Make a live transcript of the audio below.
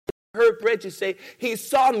heard Bridget say, he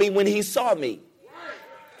saw me when he saw me.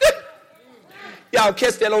 Y'all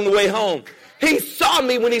catch that on the way home. He saw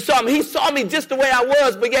me when he saw me. He saw me just the way I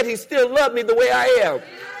was, but yet he still loved me the way I am.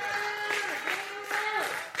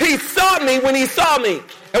 He saw me when he saw me.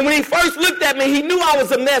 And when he first looked at me, he knew I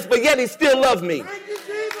was a mess, but yet he still loved me.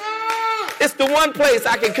 It's the one place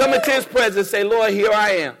I can come into his presence and say, Lord, here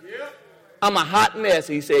I am. I'm a hot mess.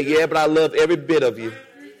 He said, yeah, but I love every bit of you.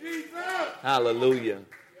 Hallelujah.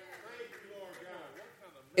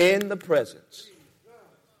 In the presence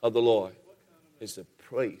of the Lord is a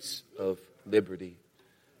place of liberty.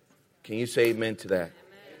 Can you say amen to that?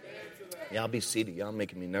 Y'all be seated. Y'all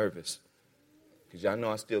making me nervous. Because y'all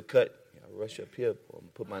know I still cut. Y'all rush up here. I'm going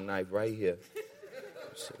to put my knife right here.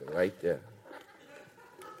 Sit it right there.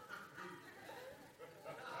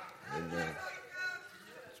 Amen.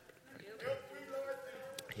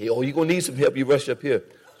 Hey, oh, you're going to need some help. You rush up here.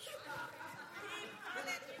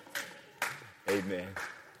 Amen.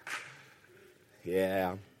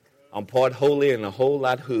 Yeah. I'm part holy and a whole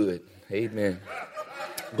lot hood. Amen.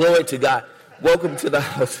 Glory to God. Welcome to the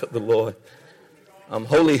house of the Lord. I'm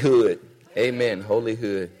holy hood. Amen. Holy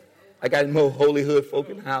hood. I got more holy hood folk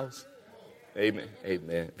in the house. Amen.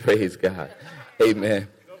 Amen. Praise God. Amen.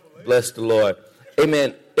 Bless the Lord.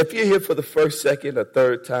 Amen. If you're here for the first, second, or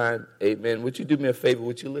third time, amen, would you do me a favor?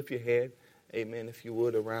 Would you lift your hand? Amen. If you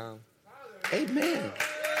would around. Amen.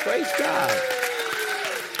 Praise God.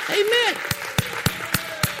 Amen.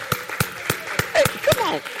 Hey, come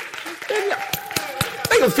on.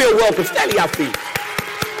 Make them feel welcome. Stand to your feet.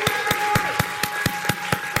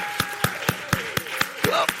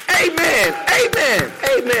 Well, amen. Amen.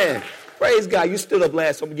 Amen. Praise God. You stood up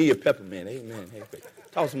last, so I'm going to give you a peppermint. Amen. Hey,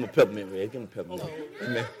 toss him a peppermint, Red. Give him a peppermint.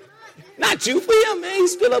 Amen. Not you, for him, man. He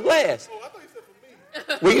stood up last. Oh, I thought you said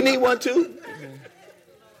for me. Well, you need one too?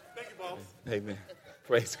 Thank you, boss. Amen.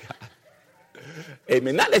 Praise God.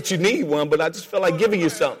 Amen. Not that you need one, but I just felt like giving you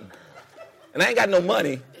something. And I ain't got no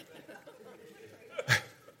money.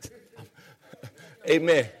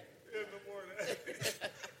 Amen.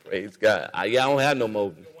 Praise God. I don't have no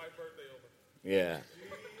more. Yeah.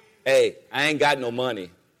 Hey, I ain't got no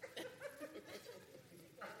money.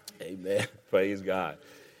 Amen. Praise God.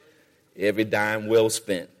 Every dime well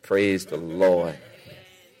spent. Praise the Lord.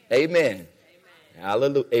 Amen.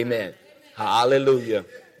 Hallelujah. Amen. Hallelujah.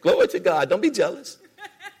 Glory to God. Don't be jealous.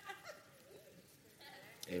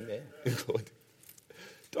 Amen.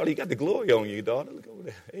 Daughter, you got the glory on you, daughter. Look over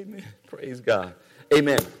there. Amen. Praise God.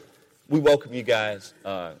 Amen. We welcome you guys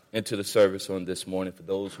into the service on this morning. For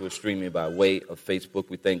those who are streaming by way of Facebook,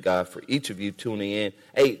 we thank God for each of you tuning in.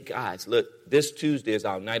 Hey, guys, look, this Tuesday is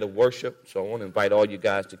our night of worship, so I want to invite all you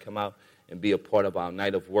guys to come out and be a part of our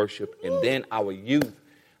night of worship. And then our youth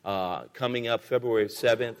coming up February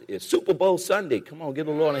 7th is Super Bowl Sunday. Come on, give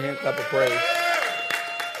the Lord a hand clap of praise.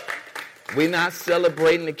 We're not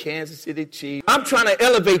celebrating the Kansas City Chiefs. I'm trying to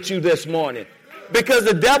elevate you this morning. Because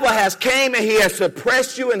the devil has came and he has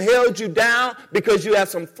suppressed you and held you down because you have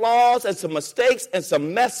some flaws and some mistakes and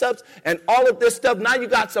some mess ups and all of this stuff. Now you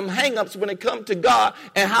got some hang ups when it comes to God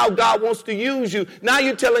and how God wants to use you. Now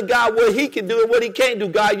you're telling God what he can do and what he can't do.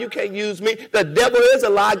 God, you can't use me. The devil is a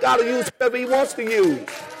lie. God will use whoever he wants to use.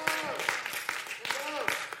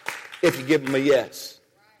 If you give him a yes.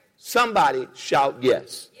 Somebody shout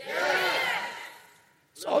yes.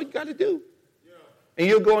 That's all you got to do. And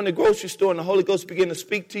you'll go in the grocery store and the Holy Ghost begin to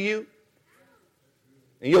speak to you.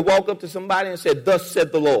 And you'll walk up to somebody and say, thus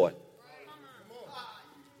said the Lord.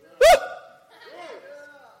 Woo!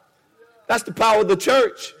 That's the power of the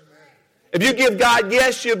church. If you give God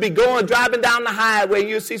yes, you'll be driving down the highway, and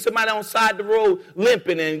you'll see somebody on the side of the road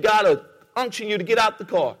limping, and God will unction you to get out the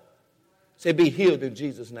car. Say, be healed in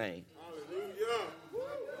Jesus' name.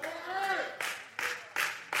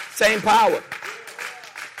 Same power.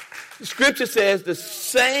 The scripture says the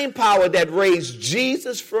same power that raised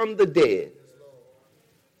Jesus from the dead.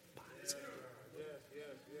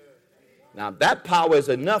 Now, that power is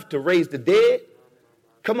enough to raise the dead.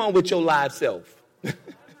 Come on with your live self.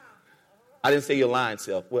 I didn't say your lying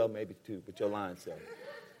self. Well, maybe too, but your lying self.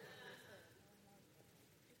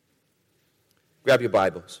 Grab your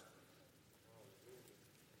Bibles.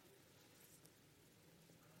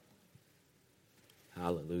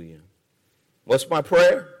 Hallelujah. What's my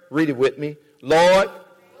prayer? Read it with me. Lord,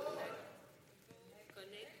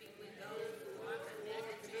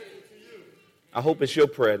 I hope it's your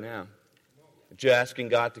prayer now. That you're asking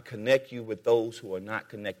God to connect you with those who are not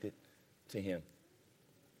connected to him.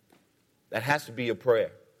 That has to be your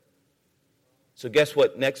prayer. So guess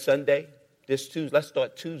what? Next Sunday, this Tuesday, let's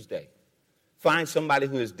start Tuesday. Find somebody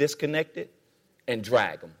who is disconnected and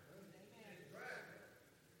drag them.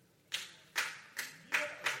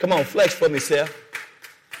 Come on, flex for me, Seth.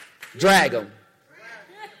 Drag them.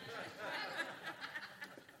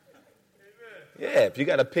 Yeah, if you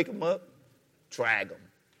got to pick them up, drag them.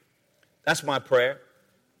 That's my prayer,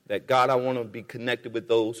 that God, I want to be connected with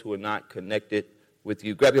those who are not connected with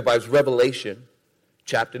you. Grab your Bibles, Revelation,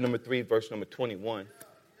 chapter number 3, verse number 21.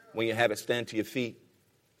 When you have it, stand to your feet.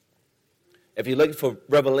 If you're looking for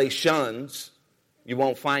Revelations, you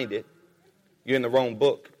won't find it. You're in the wrong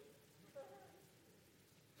book.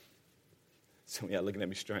 Some of y'all looking at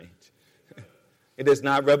me strange. It is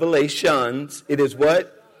not Revelations. It is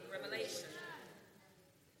what? Revelation.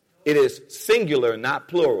 It is singular, not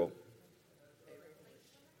plural.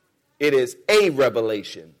 It is a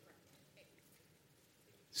revelation.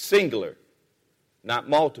 Singular, not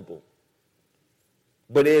multiple.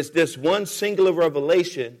 But it is this one singular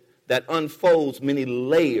revelation that unfolds many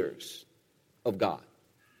layers of God.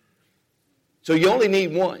 So you only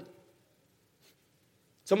need one.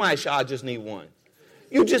 Somebody shout, I just need one.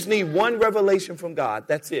 You just need one revelation from God.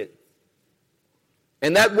 That's it.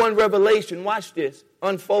 And that one revelation, watch this,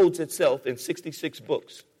 unfolds itself in 66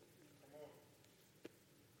 books.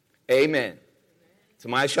 Amen.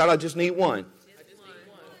 Somebody shout, I just need one.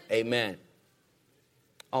 Amen.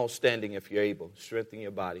 All standing if you're able. Strengthen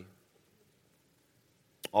your body.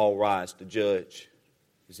 All rise. The judge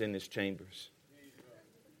is in his chambers.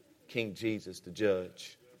 King Jesus, the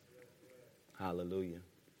judge. Hallelujah.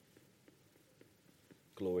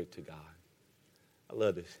 Glory to God. I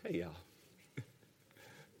love this. Hey, y'all.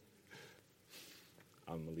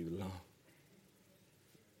 I'm going to leave it alone.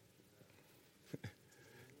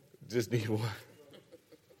 Just need one.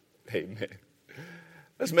 Amen.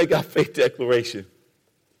 Let's make our faith declaration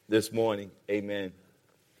this morning. Amen.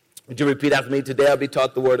 Would you repeat after me? Today I'll be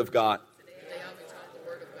taught the word of God.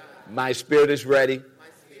 My spirit is ready.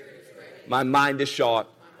 My mind is sharp.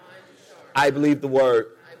 I believe the word.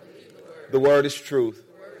 The word is truth.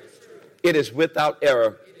 It is without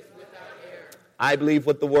error. I believe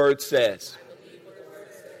what the word says.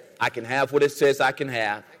 I can have what it says I can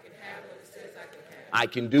have. I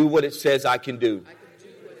can do what it says I can do.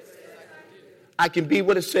 I can be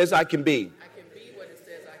what it says I can be.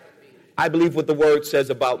 I believe what the word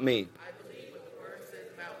says about me.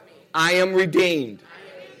 I am redeemed.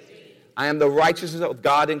 I am the righteousness of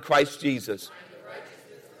God in Christ Jesus.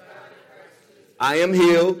 I am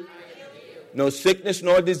healed. No sickness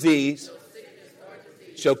nor disease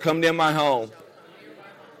shall come near my home.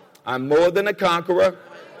 I'm more than a conqueror.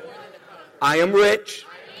 I am rich.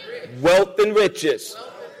 Wealth and riches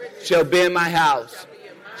shall be in my house.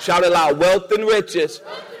 Shout it loud. Wealth and riches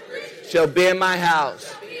shall be in my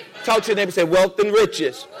house. Talk to your neighbor and say, wealth and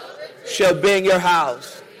riches shall be in your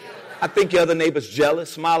house. I think your other neighbor's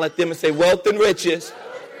jealous. Smile at them and say, wealth and riches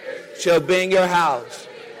shall be in your house.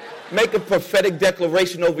 Make a prophetic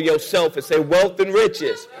declaration over yourself and say, wealth and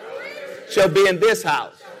riches shall be in this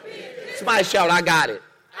house. Somebody shout, I got it.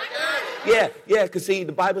 Yeah, because see,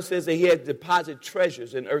 the Bible says that he had deposited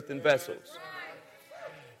treasures in earthen vessels.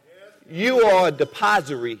 You are a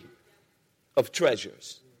depository of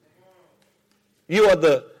treasures. You are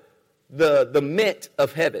the mint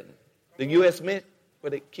of heaven. The U.S. mint,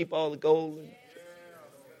 where they keep all the gold.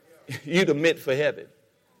 You the mint for heaven.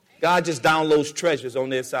 God just downloads treasures on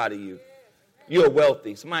the inside of you. You're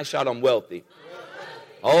wealthy. Somebody shout, I'm wealthy.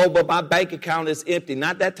 Oh, but my bank account is empty.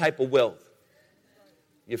 Not that type of wealth.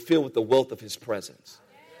 You're filled with the wealth of his presence.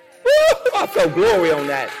 Woo, I felt glory on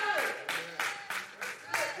that.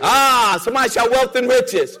 Somebody shout, wealth and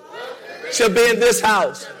riches shall be in this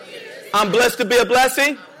house. I'm blessed to be a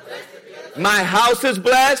blessing. My house is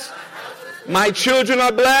blessed. My children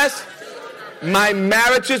are blessed. My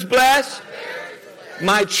marriage is blessed.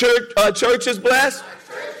 My church is blessed.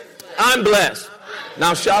 I'm blessed.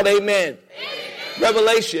 Now shout amen.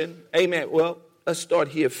 Revelation, amen. Well, let's start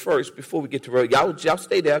here first before we get to Revelation. Y'all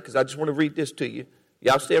stay there because I just want to read this to you.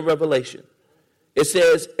 Y'all stay in Revelation. It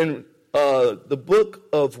says in the book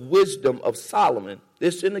of wisdom of Solomon,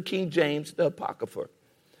 this in the King James, the Apocrypha.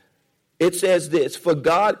 It says this, for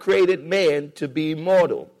God created man to be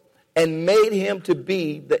immortal and made him to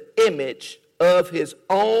be the image of his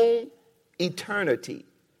own eternity.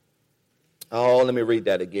 Oh, let me read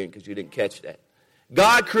that again because you didn't catch that.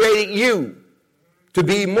 God created you to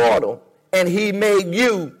be immortal, and he made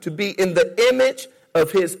you to be in the image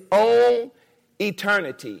of his own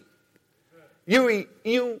eternity. You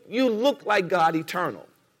look like God eternal.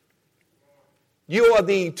 You are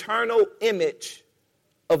the eternal image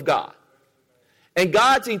of God. And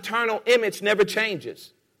God's eternal image never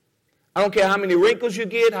changes. I don't care how many wrinkles you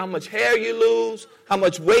get, how much hair you lose, how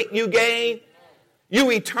much weight you gain.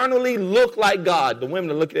 You eternally look like God. The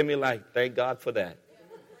women are looking at me like, thank God for that.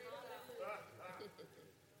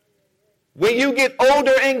 When you get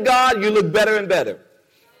older in God, you look better and better.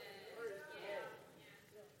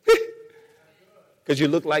 Because you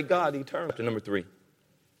look like God eternal. Number 3,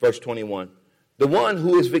 verse 21. The one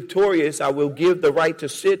who is victorious, I will give the right to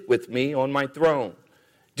sit with me on my throne,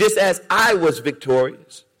 just as I was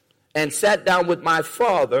victorious and sat down with my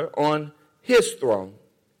Father on his throne.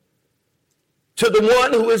 To the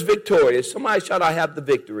one who is victorious, somebody shout, I have the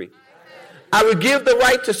victory. I will give the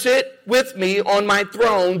right to sit with me on my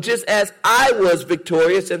throne, just as I was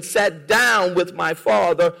victorious and sat down with my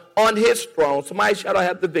Father on his throne. Somebody shout, I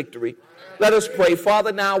have the victory. Let us pray.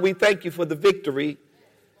 Father, now we thank you for the victory.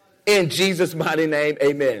 In Jesus' mighty name,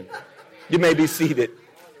 amen. You may be seated.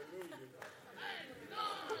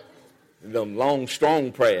 Them long,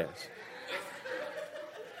 strong prayers.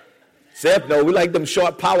 Except, no, we like them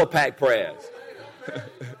short power pack prayers.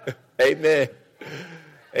 Amen.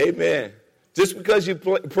 Amen. Just because you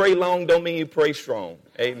pray long don't mean you pray strong.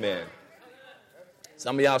 Amen.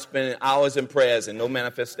 Some of y'all spending hours in prayers and no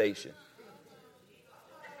manifestation.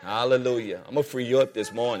 Hallelujah. I'm going to free you up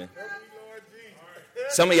this morning.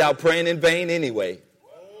 Some of y'all praying in vain anyway.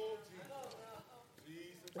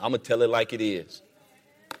 I'm going to tell it like it is.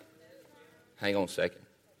 Hang on a second.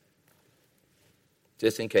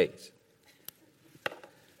 Just in case.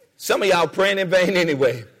 Some of y'all praying in vain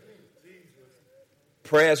anyway.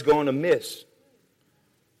 Prayer's going to miss.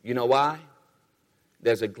 You know why?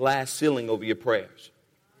 There's a glass ceiling over your prayers.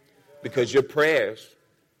 Because your prayers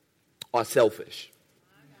are selfish.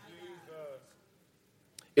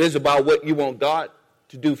 It is about what you want God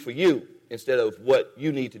to do for you instead of what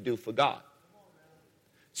you need to do for God.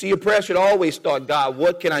 See, your prayer should always start, God,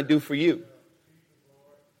 what can I do for you?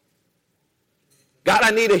 God,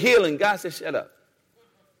 I need a healing. God said, shut up.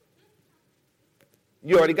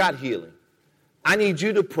 You already got healing. I need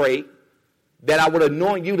you to pray that I would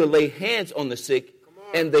anoint you to lay hands on the sick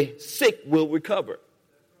and the sick will recover.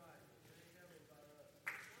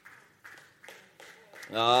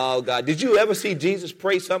 Oh, God. Did you ever see Jesus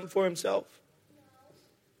pray something for himself?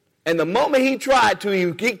 And the moment he tried to,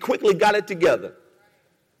 he quickly got it together.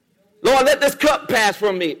 Lord, let this cup pass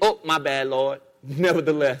from me. Oh, my bad, Lord.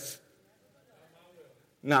 Nevertheless,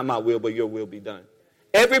 not my will, but your will be done.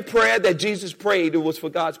 Every prayer that Jesus prayed, it was for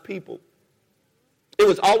God's people. It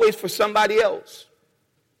was always for somebody else.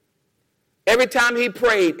 Every time he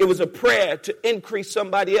prayed, it was a prayer to increase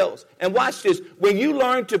somebody else. And watch this. When you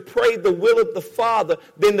learn to pray the will of the Father,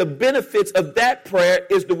 then the benefits of that prayer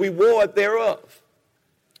is the reward thereof.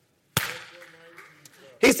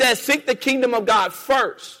 He says, seek the kingdom of God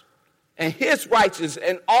first and his righteousness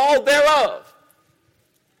and all thereof.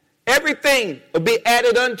 Everything will be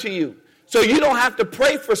added unto you. So you don't have to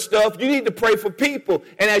pray for stuff. You need to pray for people.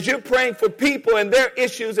 And as you're praying for people and their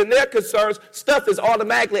issues and their concerns, stuff is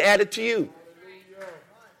automatically added to you.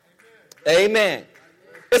 Amen.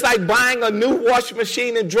 It's like buying a new washing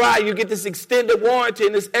machine and dryer. You get this extended warranty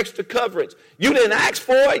and this extra coverage. You didn't ask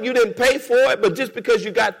for it. You didn't pay for it. But just because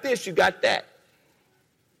you got this, you got that.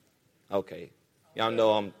 Okay. Y'all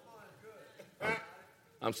know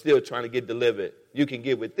I'm still trying to get delivered. You can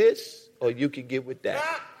get with this or you can get with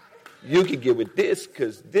that. You can get with this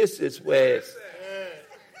because this is where it's...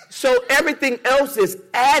 So everything else is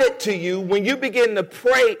added to you when you begin to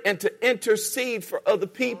pray and to intercede for other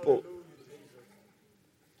people.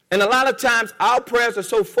 And a lot of times our prayers are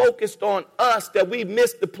so focused on us that we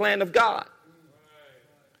miss the plan of God.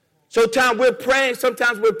 Sometimes we're praying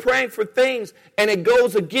for things and it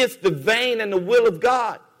goes against the vein and the will of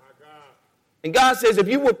God. And God says, if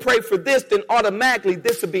you will pray for this, then automatically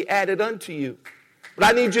this will be added unto you. But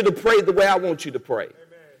I need you to pray the way I want you to pray.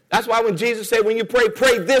 Amen. That's why when Jesus said, when you pray,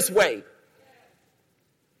 pray this way.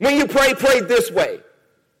 When you pray, pray this way.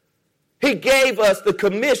 He gave us the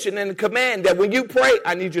commission and the command that when you pray,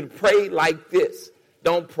 I need you to pray like this.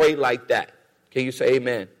 Don't pray like that. Can you say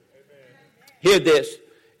amen? Amen. Hear this.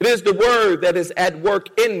 It is the word that is at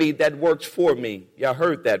work in me that works for me. Y'all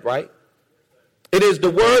heard that, right? It is the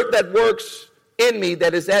word that works in me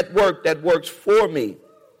that is at work that works for me.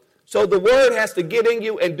 So the word has to get in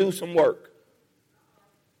you and do some work.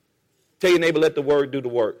 Tell your neighbor, let the word do the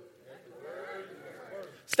work.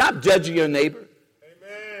 Stop judging your neighbor.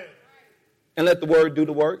 Amen. And let the word do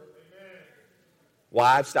the work. Amen.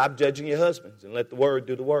 Wives, stop judging your husbands and let the word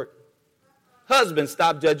do the work. Husbands,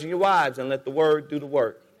 stop judging your wives and let the word do the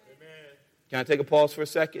work. Amen. Can I take a pause for a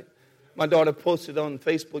second? My daughter posted on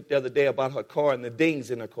Facebook the other day about her car and the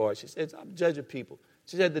dings in her car. She said, I'm judging people.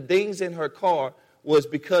 She said the dings in her car was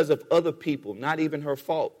because of other people, not even her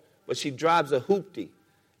fault. But she drives a hoopty.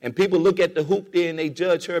 And people look at the hoopty and they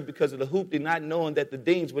judge her because of the hoopty, not knowing that the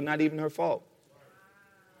dings were not even her fault.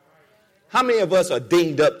 How many of us are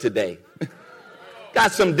dinged up today?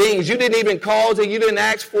 Got some dings. You didn't even cause it. You didn't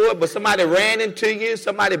ask for it, but somebody ran into you.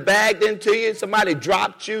 Somebody bagged into you. Somebody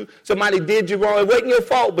dropped you. Somebody did you wrong. It wasn't your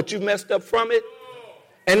fault, but you messed up from it.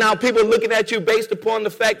 And now people are looking at you based upon the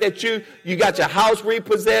fact that you got your house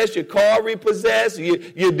repossessed, your car repossessed,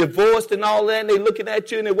 you're divorced and all that, and they're looking at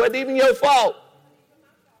you, and it wasn't even your fault.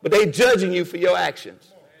 But they're judging you for your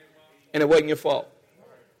actions. And it wasn't your fault.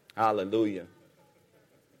 Hallelujah.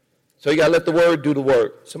 So you got to let the word do the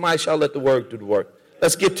work. Somebody shall let the word do the work.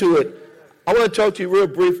 Let's get to it. I want to talk to you real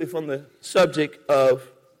briefly from the subject of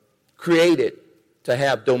created to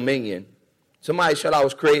have dominion. Somebody shout, I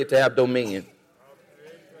was created to have dominion.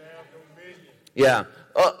 Yeah.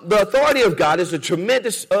 The authority of God is a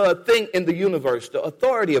tremendous thing in the universe. The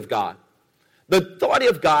authority of God. The authority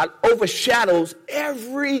of God overshadows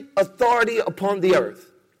every authority upon the earth.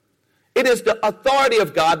 It is the authority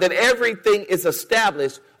of God that everything is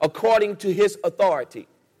established according to his authority.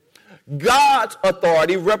 God's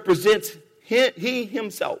authority represents he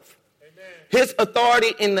himself. Amen. His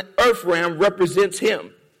authority in the earth realm represents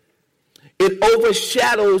him. It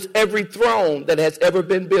overshadows every throne that has ever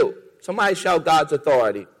been built. Somebody shout God's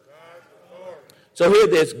authority. God's authority. So hear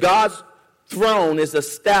this. God's throne is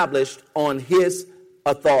established on his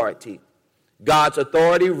authority. God's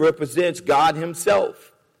authority represents God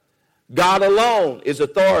himself. God alone is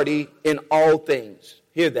authority in all things.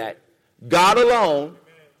 Hear that. God alone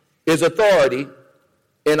is authority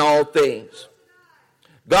in all things.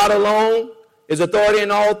 God alone is authority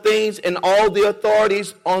in all things, and all the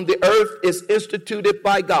authorities on the earth is instituted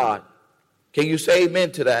by God. Can you say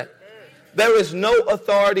amen to that? Amen. There is no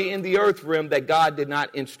authority in the earth realm that God did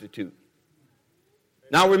not institute.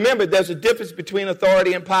 Now remember, there's a difference between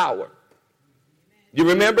authority and power. You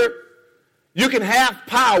remember? You can have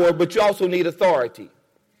power, but you also need authority.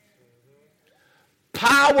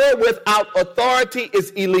 Power without authority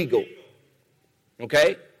is illegal.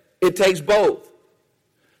 Okay? It takes both.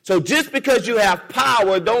 So just because you have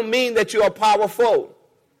power don't mean that you are powerful.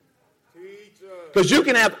 Because you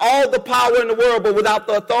can have all the power in the world, but without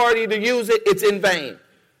the authority to use it, it's in vain.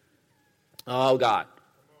 Oh, God.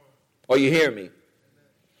 Are you hearing me?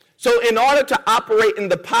 So in order to operate in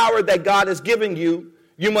the power that God has given you,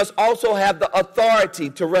 you must also have the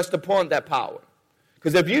authority to rest upon that power.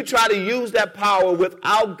 Because if you try to use that power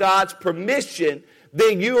without God's permission,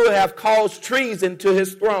 then you will have caused treason to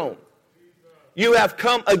his throne. You have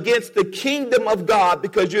come against the kingdom of God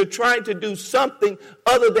because you're trying to do something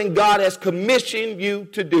other than God has commissioned you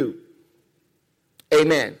to do.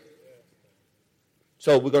 Amen.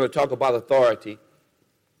 So we're going to talk about authority.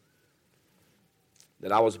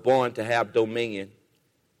 That I was born to have dominion.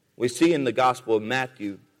 We see in the Gospel of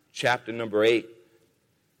Matthew, chapter number 8,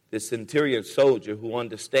 this centurion soldier who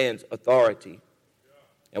understands authority.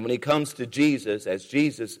 And when he comes to Jesus, as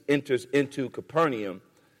Jesus enters into Capernaum,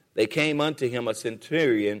 they came unto him, a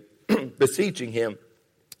centurion, beseeching him,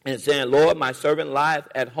 and saying, Lord, my servant lieth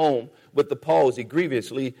at home with the palsy,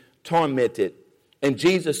 grievously tormented. And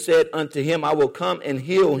Jesus said unto him, I will come and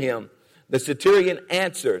heal him. The centurion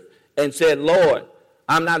answered and said, Lord,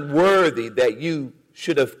 I'm not worthy that you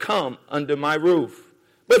should have come under my roof.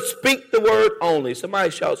 But speak the word only. Somebody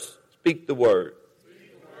shall speak the word.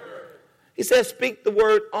 Speak the word. He says, speak the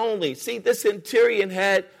word only. See, this centurion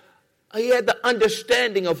had the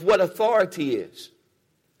understanding of what authority is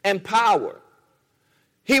and power.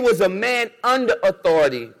 He was a man under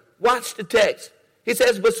authority. Watch the text. He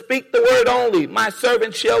says, but speak the word only. My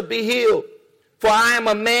servant shall be healed. For I am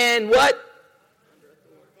a man, what?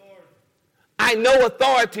 I know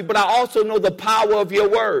authority, but I also know the power of your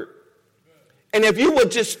word. And if you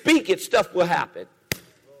would just speak it, stuff will happen.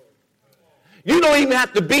 You don't even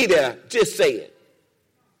have to be there. Just say it.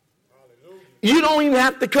 You don't even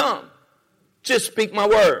have to come. Just speak my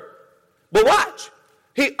word. But watch.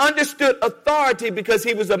 He understood authority because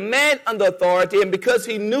he was a man under authority. And because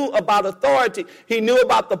he knew about authority, he knew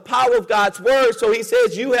about the power of God's word. So he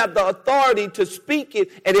says, you have the authority to speak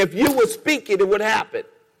it. And if you would speak it, it would happen.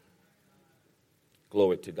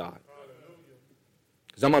 Glory to God.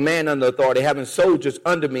 Because I'm a man under authority, having soldiers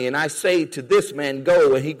under me. And I say to this man,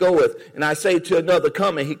 go, and he goeth. And I say to another,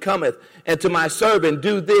 come, and he cometh. And to my servant,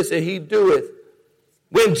 do this, and he doeth.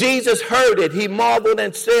 When Jesus heard it, he marveled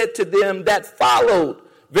and said to them that followed,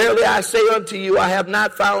 verily I say unto you, I have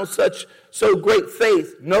not found so great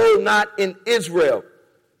faith, no, not in Israel.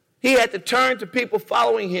 He had to turn to people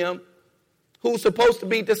following him who were supposed to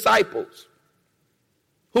be disciples,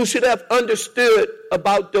 who should have understood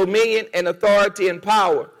about dominion and authority and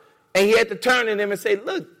power. And he had to turn to them and say,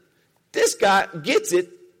 look, this guy gets it.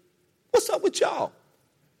 What's up with y'all?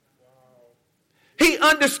 He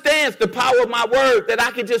understands the power of my word, that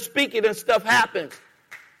I can just speak it and stuff happens.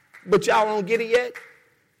 But y'all don't get it yet?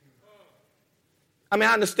 I mean,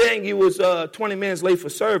 I understand you was 20 minutes late for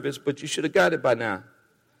service, but you should have got it by now.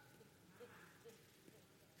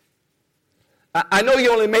 I know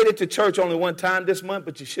you only made it to church only one time this month,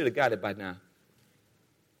 but you should have got it by now.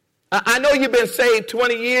 I know you've been saved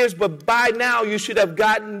 20 years, but by now you should have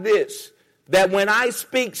gotten this, that when I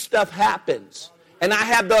speak, stuff happens. And I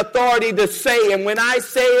have the authority to say, and when I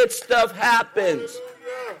say it, stuff happens.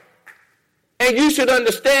 And you should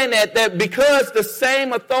understand that because the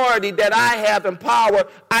same authority that I have and power,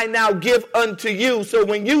 I now give unto you. So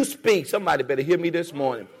when you speak, somebody better hear me this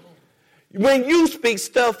morning. When you speak,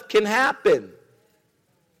 stuff can happen.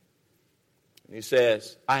 And he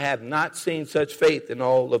says, I have not seen such faith in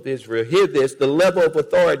all of Israel. Hear this, the level of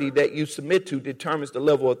authority that you submit to determines the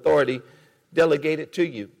level of authority delegated to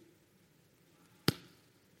you.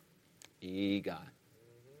 God.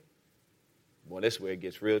 Boy, this is where it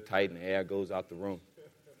gets real tight and the air goes out the room.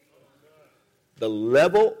 The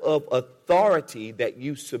level of authority that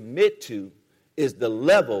you submit to is the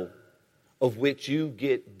level of which you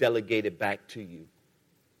get delegated back to you.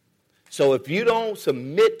 So if you don't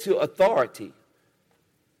submit to authority,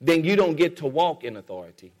 then you don't get to walk in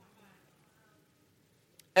authority.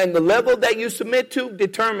 And the level that you submit to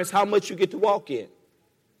determines how much you get to walk in.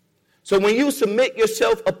 So when you submit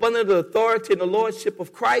yourself up under the authority and the lordship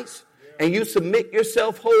of Christ, and you submit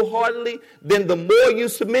yourself wholeheartedly, then the more you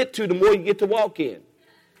submit to, the more you get to walk in.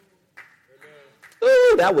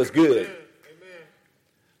 Oh, that was good. Amen.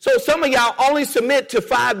 So some of y'all only submit to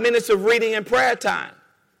 5 minutes of reading and prayer time.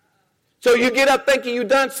 So you get up thinking you've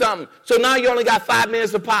done something. So now you only got 5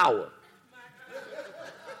 minutes of power.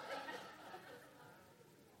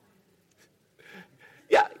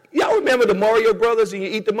 Yeah, y'all remember the Mario Brothers and you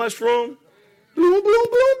eat the mushroom? Bloom, bloom,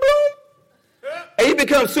 bloom, bloom. And you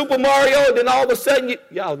become Super Mario, and then all of a sudden,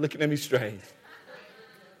 y'all looking at me strange.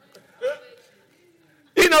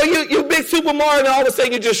 You know, you big Super Mario, and all of a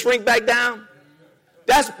sudden you just shrink back down.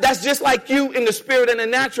 That's just like you in the spirit and the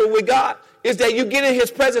natural with God, is that you get in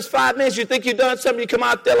his presence 5 minutes, you think you've done something, you come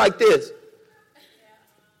out there like this.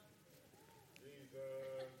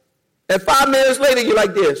 And 5 minutes later, you're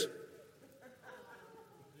like this.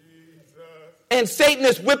 And Satan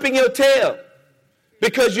is whipping your tail.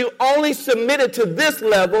 Because you only submitted to this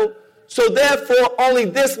level, so therefore only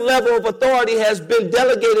this level of authority has been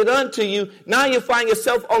delegated unto you. Now you find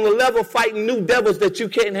yourself on the level fighting new devils that you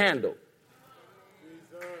can't handle.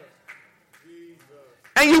 Jesus.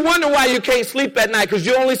 And you wonder why you can't sleep at night, because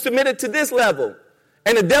you only submitted to this level.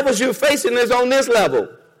 And the devils you're facing is on this level.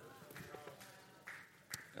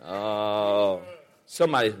 Oh,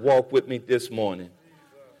 somebody walk with me this morning.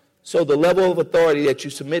 So the level of authority that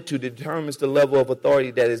you submit to determines the level of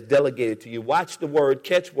authority that is delegated to you. Watch the word,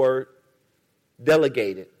 catch word,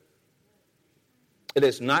 delegated. It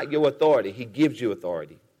is not your authority. He gives you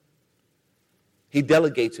authority. He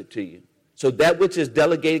delegates it to you. So that which is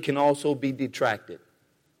delegated can also be detracted.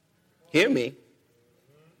 Hear me.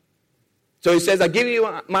 So he says, I give you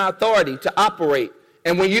my authority to operate.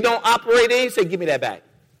 And when you don't operate in, he said, give me that back.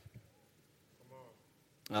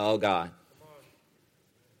 Oh, God.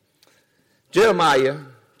 Jeremiah,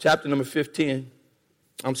 chapter number 15,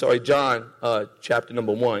 John, chapter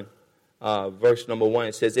number 1, verse number 1,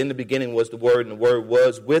 it says, in the beginning was the Word, and the Word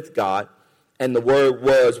was with God, and the Word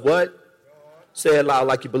was what? God. Say it loud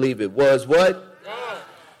like you believe it. Was what? God.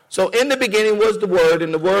 So in the beginning was the Word,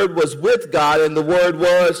 and the Word was with God, and the Word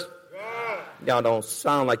was? God. Y'all don't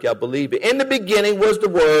sound like y'all believe it. In the beginning was the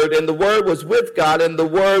Word, and the Word was with God, and the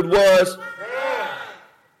Word was? God.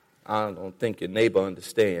 I don't think your neighbor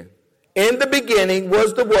understands. In the beginning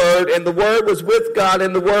was the Word, and the Word was with God,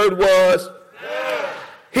 and the Word was? God.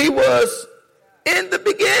 He was in the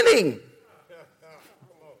beginning.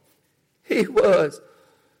 He was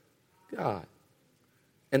God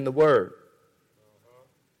and the Word.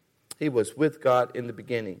 He was with God in the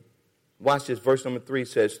beginning. Watch this. Verse number 3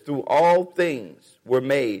 says, through all things were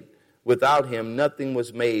made. Without him, nothing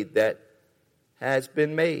was made that has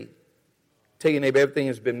been made. Tell your neighbor, everything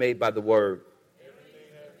has been made by the Word.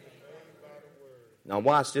 Now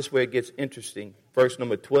watch, this where it gets interesting. Verse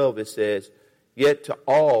number 12, it says, yet to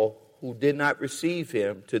all who did not receive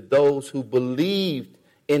him, to those who believed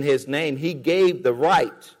in his name, he gave the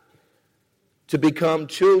right to become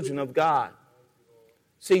children of God.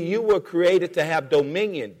 See, you were created to have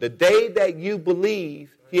dominion. The day that you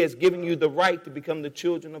believe, he has given you the right to become the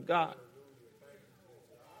children of God.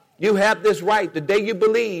 You have this right. The day you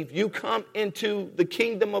believe, you come into the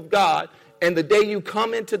kingdom of God. And the day you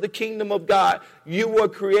come into the kingdom of God, you were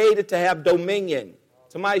created to have dominion.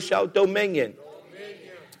 Somebody shout dominion.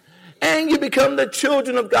 And you become the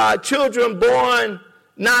children of God, children born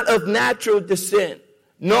not of natural descent,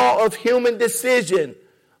 nor of human decision,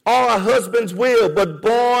 or a husband's will, but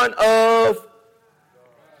born of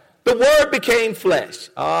the Word became flesh.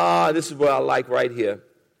 This is what I like right here.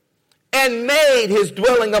 And made his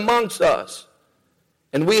dwelling amongst us.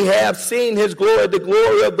 And we have seen his glory, the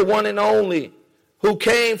glory of the one and only, who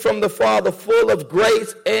came from the Father, full of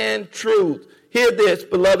grace and truth. Hear this,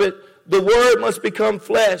 beloved. The Word must become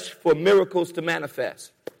flesh for miracles to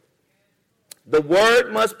manifest. The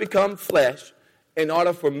Word must become flesh in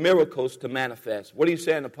order for miracles to manifest. What are you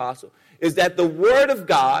saying, Apostle? Is that the Word of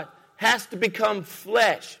God has to become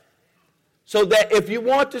flesh, so that if you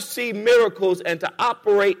want to see miracles and to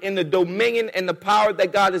operate in the dominion and the power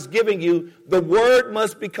that God is giving you, the Word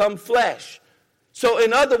must become flesh. So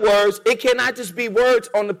in other words, it cannot just be words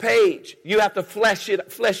on the page. You have to flesh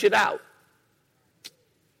it out.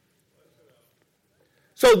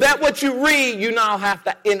 So that what you read, you now have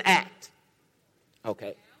to enact.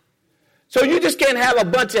 Okay. So you just can't have a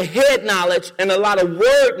bunch of head knowledge and a lot of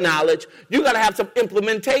word knowledge. You got to have some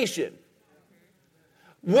implementation.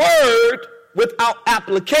 Word without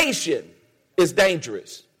application is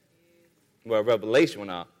dangerous. Well, revelation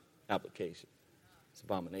without application, it's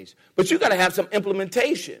abomination. But you got to have some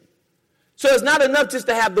implementation. So it's not enough just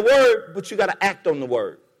to have the word, but you got to act on the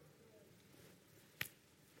word.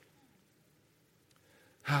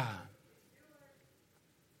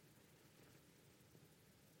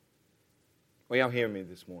 Well, y'all hearing me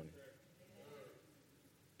this morning?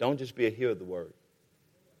 Don't just be a hearer of the word,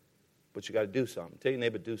 but you got to do something. Tell your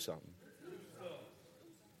neighbor, do something.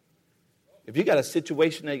 If you got a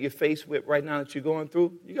situation that you're faced with right now that you're going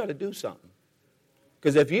through, you got to do something.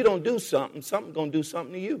 Because if you don't do something, something's going to do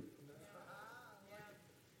something to you.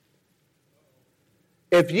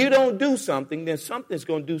 If you don't do something, then something's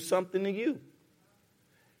going to do something to you.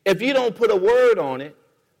 If you don't put a word on it,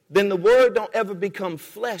 then the word don't ever become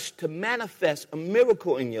flesh to manifest a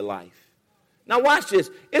miracle in your life. Now watch this.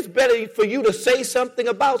 It's better for you to say something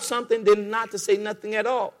about something than not to say nothing at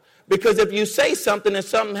all. Because if you say something and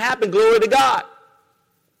something happens, glory to God.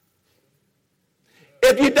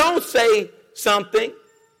 If you don't say something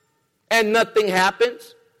and nothing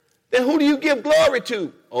happens, then who do you give glory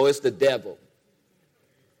to? Oh, it's the devil.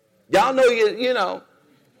 Y'all know, you know,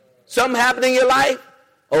 something happened in your life.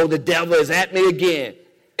 Oh, the devil is at me again.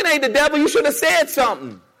 It ain't the devil. You should have said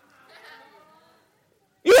something.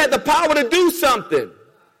 You had the power to do something.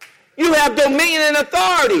 You have dominion and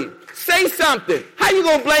authority. Say something. How you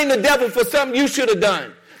going to blame the devil for something you should have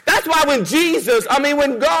done? That's why when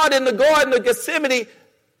God in the Garden of Gethsemane.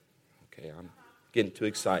 Okay, I'm getting too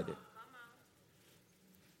excited.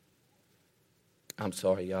 I'm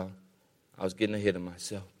sorry, y'all. I was getting ahead of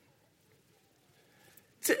myself.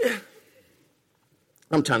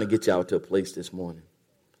 I'm trying to get y'all to a place this morning.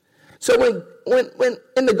 So when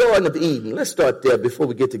in the Garden of Eden, let's start there before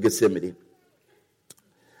we get to Gethsemane.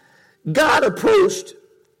 God approached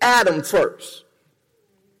Adam first.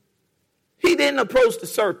 He didn't approach the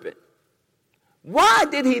serpent. Why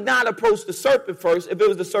did he not approach the serpent first if it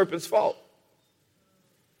was the serpent's fault?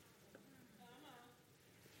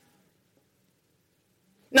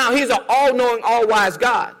 Now, he's an all-knowing, all-wise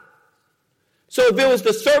God. So if it was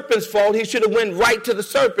the serpent's fault, he should have went right to the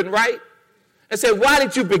serpent, right? And said, why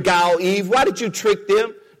did you beguile Eve? Why did you trick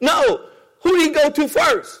them? No. Who did he go to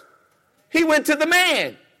first? He went to the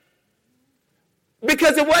man.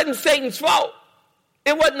 Because it wasn't Satan's fault.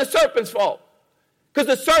 It wasn't the serpent's fault. Because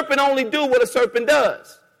the serpent only do what a serpent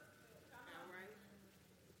does.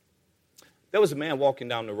 There was a man walking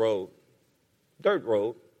down the road, dirt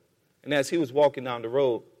road, and as he was walking down the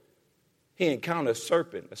road, he encountered a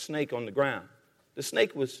serpent, a snake on the ground. The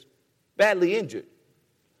snake was badly injured.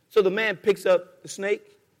 So the man picks up the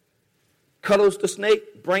snake, cuddles the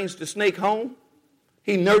snake, brings the snake home.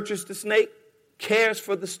 He nurtures the snake, cares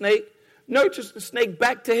for the snake, nurtures the snake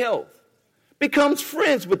back to health, becomes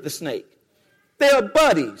friends with the snake. They are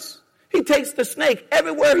buddies. He takes the snake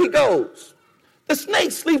everywhere he goes. The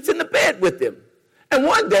snake sleeps in the bed with him. And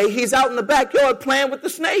one day he's out in the backyard playing with the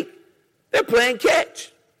snake. They're playing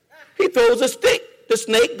catch. He throws a stick. The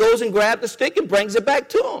snake goes and grabs the stick and brings it back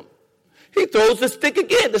to him. He throws the stick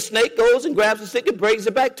again. The snake goes and grabs the stick and brings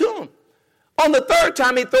it back to him. On the third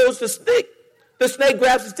time he throws the stick, the snake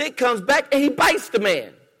grabs the stick, comes back, and he bites the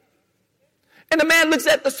man. And the man looks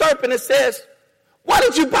at the serpent and says, why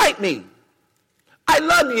did you bite me? I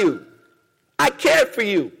love you. I cared for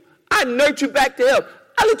you. I nurtured you back to health.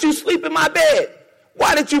 I let you sleep in my bed.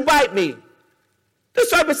 Why did you bite me? The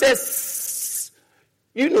serpent says,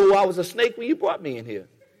 you knew I was a snake when you brought me in here.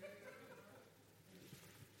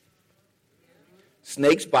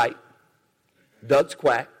 Snakes bite. Ducks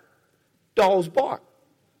quack. Dogs bark.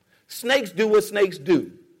 Snakes do what snakes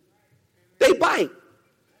do. They bite.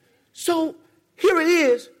 So here it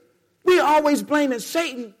is. We're always blaming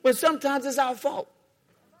Satan when sometimes it's our fault.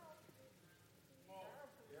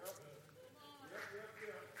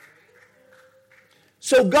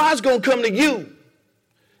 So God's going to come to you,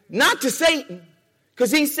 not to Satan,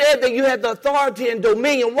 because he said that you have the authority and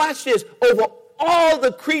dominion, watch this, over all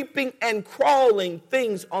the creeping and crawling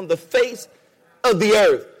things on the face of the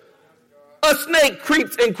earth. A snake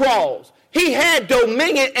creeps and crawls. He had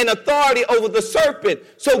dominion and authority over the serpent.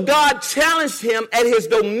 So God challenged him at his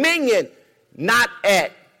dominion, not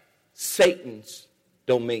at Satan's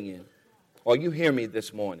dominion. Are you hearing me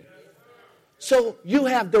this morning? So you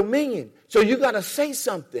have dominion. So you got to say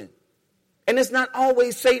something. And it's not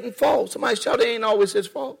always Satan's fault. Somebody shout, it ain't always his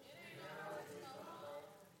fault.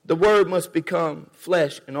 The word must become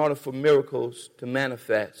flesh in order for miracles to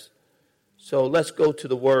manifest. So let's go to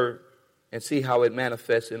the word and see how it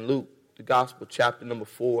manifests in Luke, the gospel, chapter number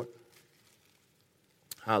 4.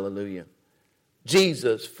 Hallelujah.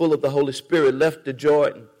 Jesus, full of the Holy Spirit, left the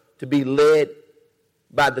Jordan to be led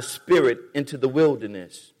by the Spirit into the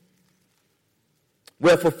wilderness,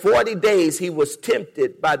 where for 40 days he was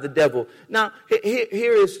tempted by the devil. Now,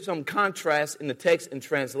 here is some contrast in the text and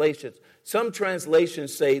translations. Some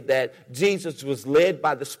translations say that Jesus was led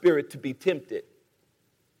by the Spirit to be tempted.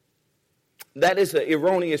 That is an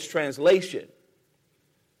erroneous translation.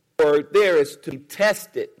 Or there is to be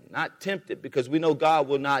tested, not tempted, because we know God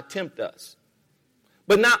will not tempt us.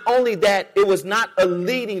 But not only that, it was not a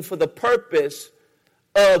leading for the purpose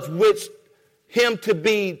of which him to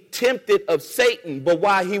be tempted of Satan, but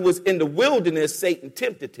while he was in the wilderness, Satan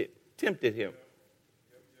tempted him.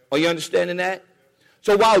 Are you understanding that?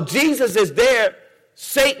 So while Jesus is there,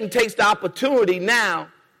 Satan takes the opportunity now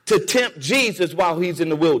to tempt Jesus while he's in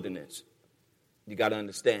the wilderness. You got to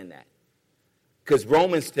understand that. Because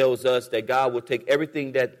Romans tells us that God will take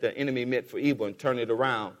everything that the enemy meant for evil and turn it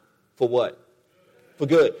around for what? For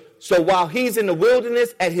good. So while he's in the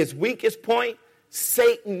wilderness at his weakest point,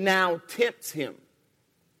 Satan now tempts him.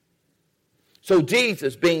 So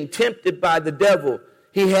Jesus, being tempted by the devil,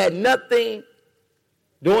 he had nothing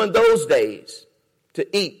during those days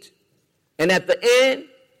to eat. And at the end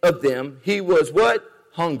of them, he was what?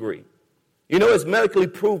 Hungry. You know, it's medically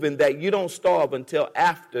proven that you don't starve until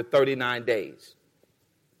after 39 days.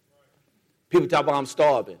 People talk about, I'm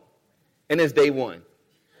starving. And it's day 1.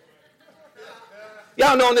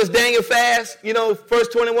 Y'all know on this Daniel fast, you know,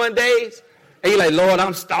 first 21 days. And you're like, Lord,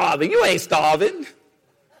 I'm starving. You ain't starving.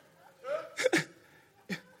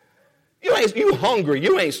 You hungry.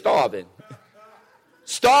 You ain't starving.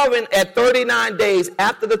 Starving at 39 days.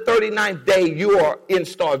 After the 39th day, you are in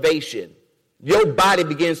starvation. Your body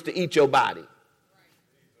begins to eat your body.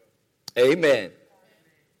 Amen.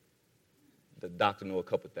 The doctor know a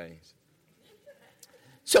couple things.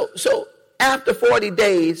 So after 40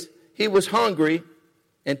 days, he was hungry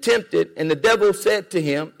and tempted, and the devil said to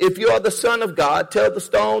him, if you are the Son of God, tell the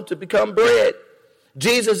stone to become bread.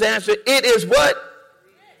 Jesus answered, it is what?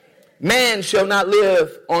 Man shall not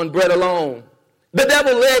live on bread alone. The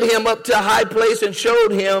devil led him up to a high place and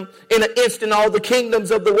showed him in an instant all the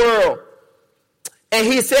kingdoms of the world. And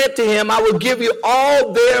he said to him, I will give you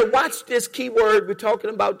all their, watch this key word, we're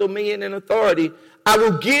talking about dominion and authority. I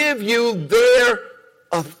will give you their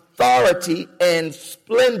authority and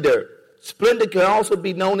splendor. Splendor can also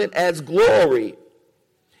be known as glory.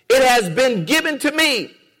 It has been given to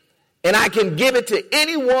me, and I can give it to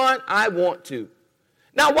anyone I want to.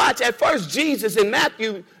 Now watch, at first Jesus in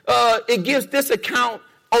Matthew, it gives this account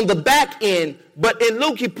on the back end, but in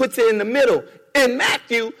Luke he puts it in the middle. In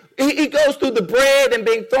Matthew, he goes through the bread and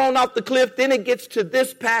being thrown off the cliff, then it gets to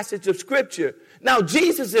this passage of Scripture. Now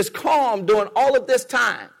Jesus is calm during all of this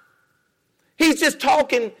time. He's just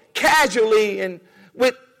talking casually and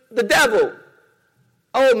with the devil.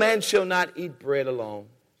 Oh, man shall not eat bread alone.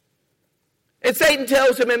 And Satan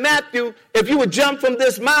tells him in Matthew, if you would jump from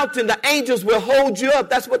this mountain, the angels will hold you up.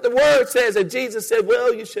 That's what the word says. And Jesus said,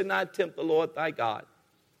 well, you should not tempt the Lord thy God.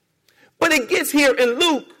 But it gets here in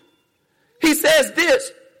Luke. He says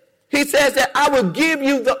this. He says that I will give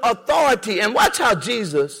you the authority. And watch how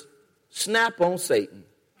Jesus snap on Satan.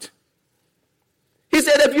 He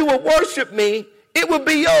said, if you will worship me, it will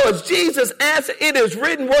be yours. Jesus answered, it is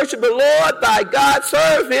written, worship the Lord thy God,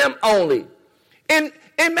 serve him only. In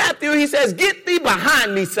Matthew, he says, get thee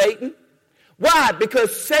behind me, Satan. Why?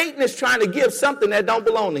 Because Satan is trying to give something that don't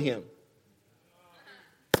belong to him.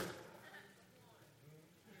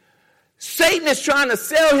 Satan is trying to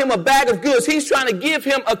sell him a bag of goods. He's trying to give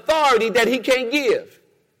him authority that he can't give.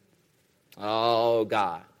 Oh,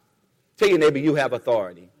 God. Tell your neighbor you have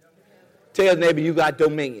authority. Tell your neighbor you got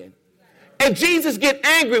dominion. And Jesus get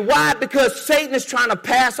angry. Why? Because Satan is trying to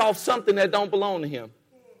pass off something that don't belong to him.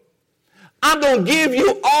 I'm going to give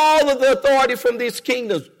you all of the authority from these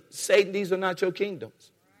kingdoms. Satan, these are not your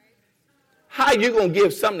kingdoms. How are you going to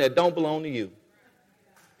give something that don't belong to you?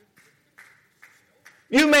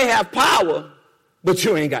 You may have power, but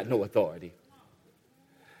you ain't got no authority.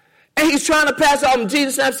 And he's trying to pass off. And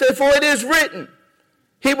Jesus said, for it is written.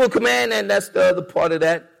 He will command, and that's the other part of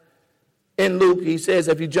that. In Luke, he says,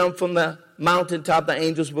 if you jump from the mountaintop, the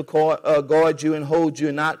angels will guard you and hold you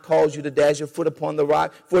and not cause you to dash your foot upon the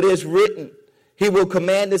rock. For it is written, he will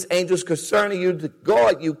command his angels concerning you to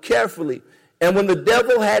guard you carefully. And when the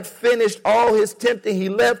devil had finished all his tempting, he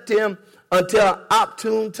left him until an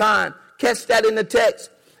opportune time. Catch that in the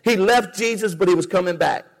text. He left Jesus, but he was coming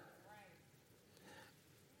back.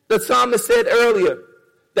 The psalmist said earlier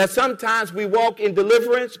that sometimes we walk in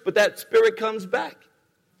deliverance, but that spirit comes back.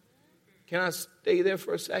 Can I stay there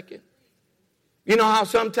for a second? You know how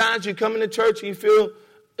sometimes you come into church and you feel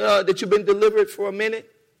that you've been delivered for a minute,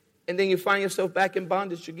 and then you find yourself back in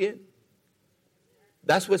bondage again?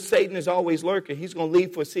 That's what Satan is always lurking. He's going to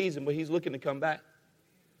leave for a season, but he's looking to come back.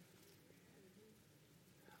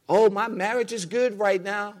 Oh, my marriage is good right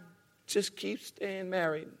now. Just keep staying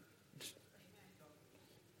married.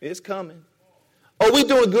 It's coming. Oh, we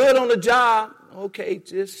doing good on the job. Okay,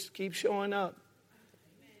 just keep showing up.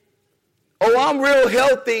 Oh, I'm real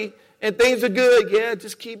healthy and things are good. Yeah,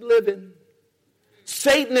 just keep living.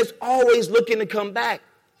 Satan is always looking to come back.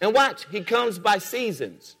 And watch, he comes by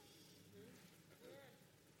seasons.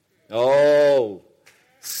 Oh,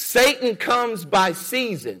 Satan comes by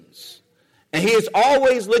seasons. And he is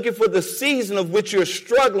always looking for the season of which you're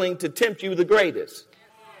struggling to tempt you the greatest.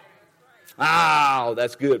 Oh,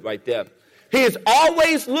 that's good right there. He is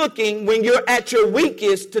always looking when you're at your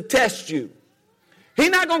weakest to test you. He's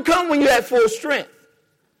not going to come when you're at full strength,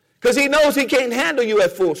 because he knows he can't handle you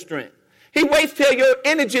at full strength. He waits till your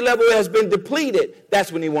energy level has been depleted.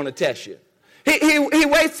 That's when he want to test you. He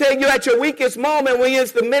waits till you're at your weakest moment, when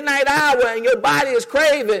it's the midnight hour and your body is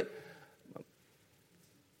craving.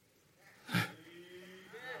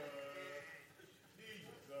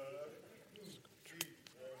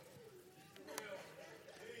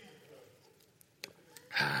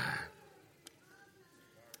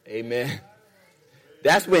 Amen.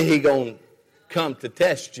 That's when he going to come to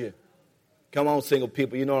test you. Come on, single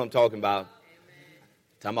people. You know what I'm talking about.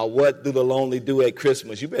 Talking about what do the lonely do at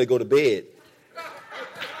Christmas. You better go to bed.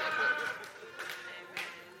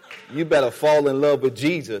 You better fall in love with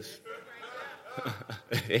Jesus.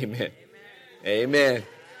 Amen. Amen.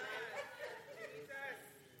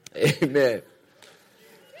 Amen.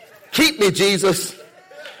 Keep me, Jesus.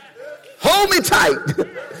 Hold me tight.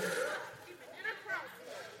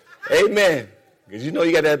 Amen. Because you know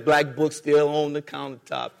you got that black book still on the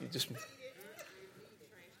countertop. You just...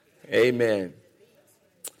 Amen.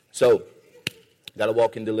 So, got to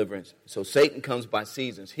walk in deliverance. So Satan comes by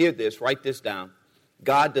seasons. Hear this, write this down.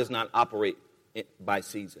 God does not operate by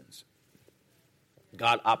seasons.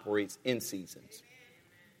 God operates in seasons.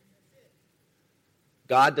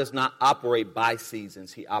 God does not operate by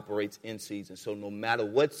seasons. He operates in seasons. So no matter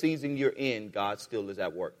what season you're in, God still is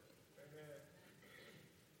at work.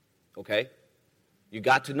 Okay? You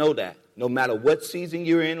got to know that. No matter what season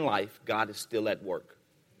you're in life, God is still at work.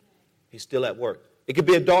 He's still at work. It could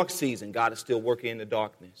be a dark season. God is still working in the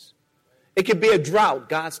darkness. It could be a drought.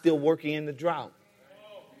 God's still working in the drought.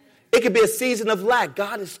 It could be a season of lack.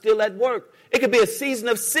 God is still at work. It could be a season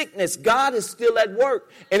of sickness. God is still at work.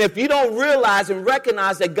 And if you don't realize and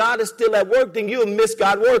recognize that God is still at work, then you'll miss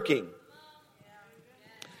God working.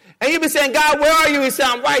 And you'll be saying, God, where are you? He said,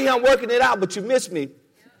 I'm right here. I'm working it out, but you miss me.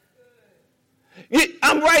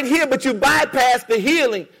 I'm right here, but you bypassed the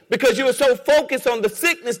healing because you were so focused on the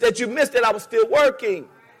sickness that you missed that I was still working.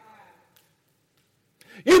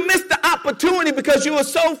 You missed the opportunity because you were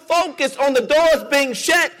so focused on the doors being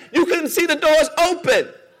shut, you couldn't see the doors open.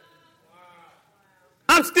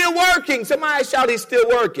 I'm still working. Somebody shout, he's still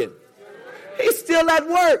working. He's still at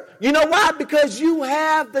work. You know why? Because you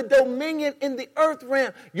have the dominion in the earth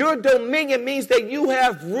realm. Your dominion means that you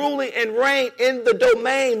have ruling and reign in the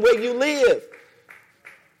domain where you live.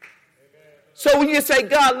 So when you say,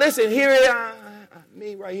 God, listen, here I am,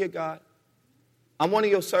 me right here, God. I'm one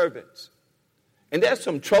of your servants. And there's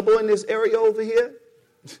some trouble in this area over here.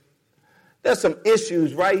 There's some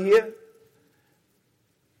issues right here.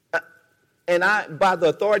 And I, by the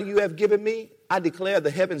authority you have given me, I declare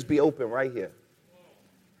the heavens be open right here.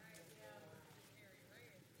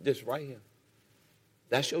 Just right here.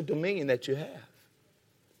 That's your dominion that you have.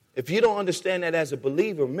 If you don't understand that as a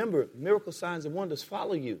believer, remember, miracle signs and wonders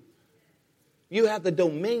follow you. You have the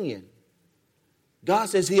dominion. God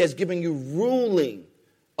says he has given you ruling,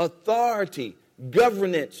 authority,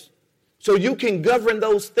 governance, so you can govern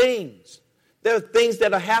those things. There are things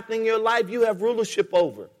that are happening in your life you have rulership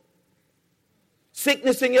over.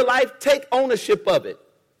 Sickness in your life, take ownership of it.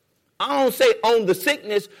 I don't say own the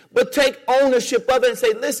sickness, but take ownership of it and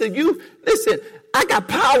say, listen, I got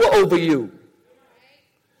power over you.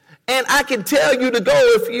 And I can tell you to go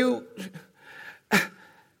if you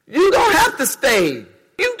don't have to stay.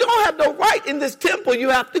 You don't have no right in this temple. You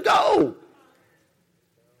have to go.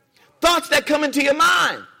 Thoughts that come into your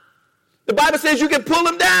mind. The Bible says you can pull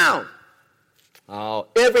them down. Oh,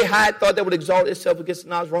 every high thought that would exalt itself against the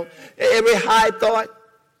knowledge wrong. Every high thought,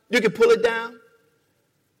 you can pull it down.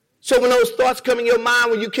 So when those thoughts come in your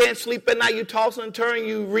mind, when you can't sleep at night, you toss and turn,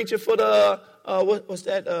 you reaching for the, what's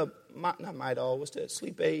that? Not Midol, what's that?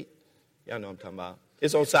 Sleep aid? Y'all know what I'm talking about.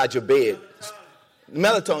 It's on side your bed.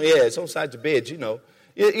 Melatonin, yeah, it's on side your bed, you know.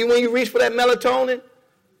 When you reach for that melatonin,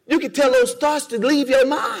 you can tell those thoughts to leave your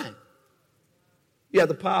mind. You have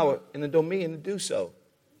the power and the dominion to do so.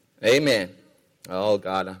 Amen. Oh,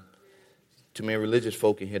 God, too many religious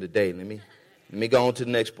folk in here today. Let me go on to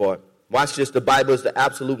the next part. Watch this. The Bible is the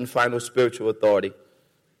absolute and final spiritual authority.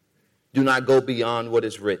 Do not go beyond what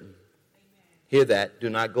is written. Hear that. Do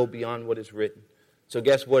not go beyond what is written. So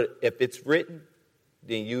guess what? If it's written,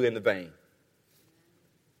 then you in the vein.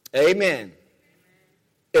 Amen.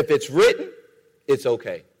 If it's written, it's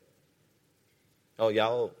okay. Oh,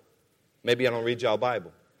 y'all, maybe I don't read y'all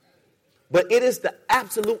Bible. But it is the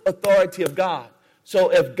absolute authority of God. So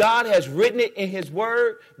if God has written it in his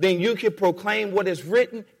word, then you can proclaim what is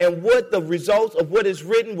written, and what the results of what is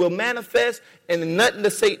written will manifest, and nothing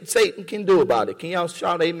that Satan can do about it. Can y'all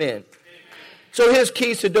shout amen? So here's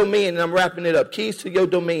keys to dominion, and I'm wrapping it up. Keys to your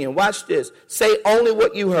dominion. Watch this. Say only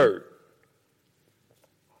what you heard.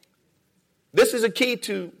 This is a key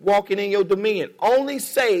to walking in your dominion. Only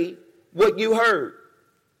say what you heard.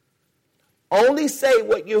 Only say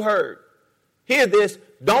what you heard. Hear this.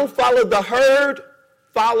 Don't follow the herd.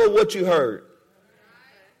 Follow what you heard.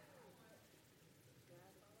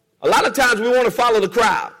 A lot of times we want to follow the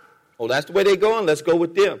crowd. Oh, that's the way they're going. Let's go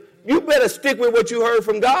with them. You better stick with what you heard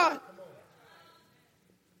from God.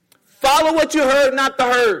 Follow what you heard, not the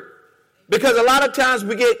herd. Because a lot of times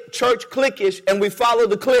we get church cliquish and we follow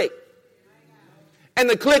the clique. And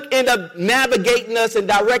the clique end up navigating us and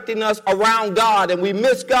directing us around God, and we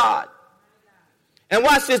miss God. And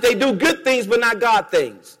watch this. They do good things, but not God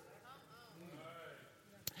things.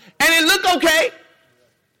 And it look okay.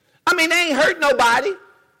 I mean, they ain't hurt nobody.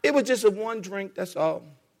 It was just a one drink, that's all.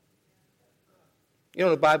 You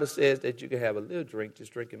know, the Bible says that you can have a little drink,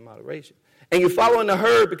 just drink in moderation. And you're following the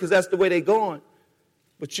herd because that's the way they're going.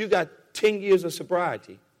 But you got 10 years of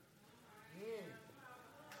sobriety.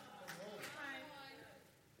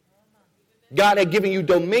 God had given you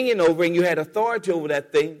dominion over, and you had authority over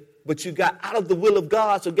that thing, but you got out of the will of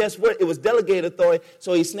God. So guess what? It was delegated authority,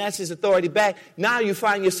 so he snatched his authority back. Now you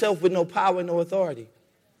find yourself with no power and no authority.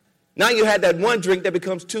 Now you had that one drink that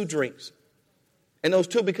becomes two drinks. And those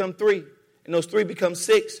two become three. And those three become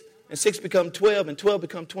 6. And 6 become 12. And 12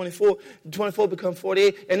 become 24. And 24 become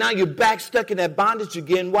 48. And now you're back stuck in that bondage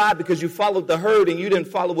again. Why? Because you followed the herd and you didn't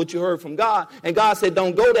follow what you heard from God. And God said,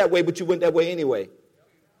 don't go that way, but you went that way anyway.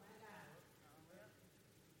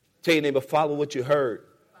 Tell your neighbor, follow what you heard.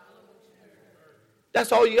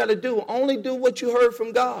 That's all you got to do. Only do what you heard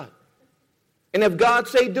from God. And if God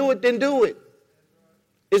say do it, then do it.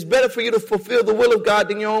 It's better for you to fulfill the will of God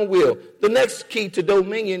than your own will. The next key to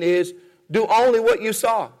dominion is do only what you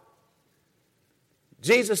saw.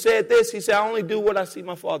 Jesus said this. He said, I only do what I see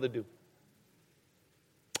my Father do.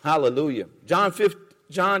 Hallelujah. John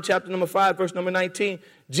chapter number 5, verse number 19.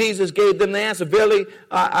 Jesus gave them the answer.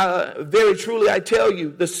 Very truly I tell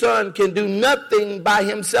you, the Son can do nothing by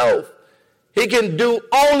himself. He can do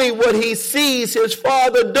only what he sees his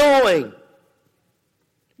Father doing.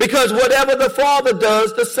 Because whatever the Father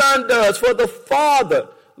does, the Son does. For the Father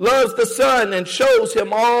loves the Son and shows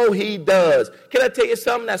him all he does. Can I tell you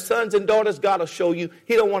something? That sons and daughters, God will show you.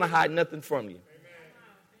 He don't want to hide nothing from you.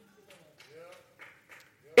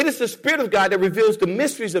 It is the Spirit of God that reveals the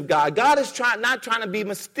mysteries of God. God is not trying to be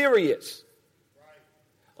mysterious.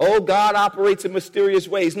 Oh, God operates in mysterious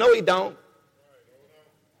ways. No, he don't.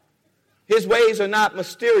 His ways are not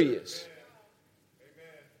mysterious.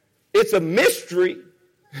 It's a mystery,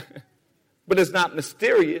 but it's not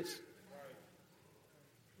mysterious.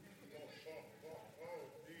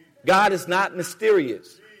 God is not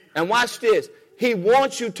mysterious. And watch this. He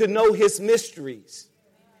wants you to know his mysteries.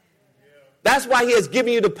 That's why he has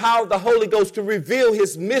given you the power of the Holy Ghost to reveal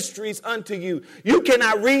his mysteries unto you. You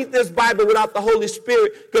cannot read this Bible without the Holy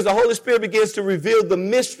Spirit, because the Holy Spirit begins to reveal the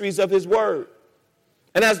mysteries of his word.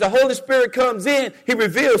 And as the Holy Spirit comes in, he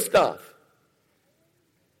reveals stuff.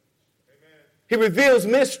 Amen. He reveals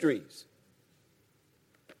mysteries.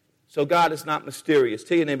 So God is not mysterious.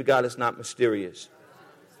 Tell your neighbor, God is not mysterious.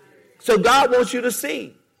 So God wants you to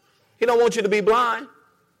see. He don't want you to be blind.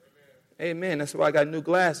 Amen. That's why I got new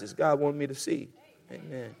glasses. God wanted me to see.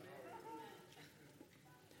 Amen.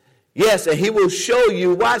 Yes, and he will show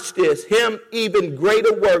you, watch this, him even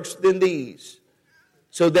greater works than these,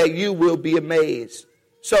 so that you will be amazed.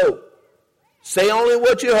 So, say only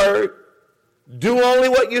what you heard. Do only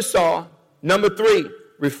what you saw. Number 3,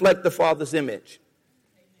 reflect the Father's image.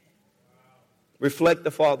 Reflect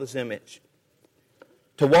the Father's image.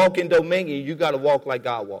 To walk in dominion, you got to walk like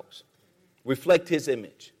God walks. Reflect his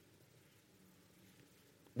image.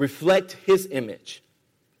 Reflect his image.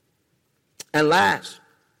 And last,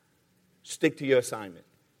 stick to your assignment.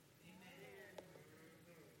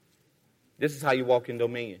 This is how you walk in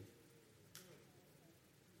dominion.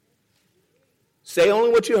 Say only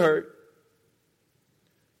what you heard.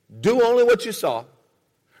 Do only what you saw.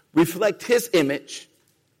 Reflect his image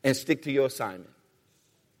and stick to your assignment.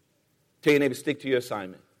 Tell your neighbor, stick to your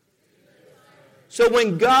assignment. So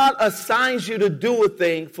when God assigns you to do a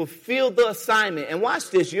thing, fulfill the assignment. And watch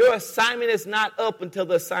this, your assignment is not up until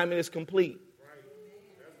the assignment is complete.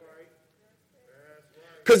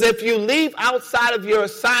 Because if you leave outside of your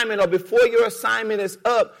assignment or before your assignment is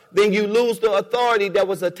up, then you lose the authority that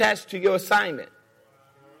was attached to your assignment.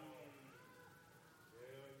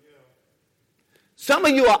 Some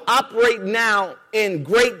of you are operating now in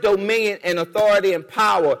great dominion and authority and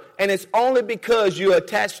power, and it's only because you're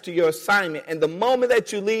attached to your assignment. And the moment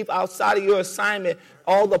that you leave outside of your assignment,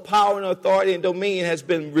 all the power and authority and dominion has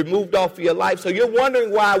been removed off of your life. So you're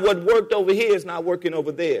wondering why what worked over here is not working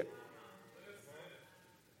over there.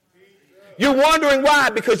 You're wondering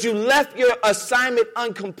why, because you left your assignment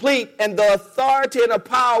incomplete, and the authority and the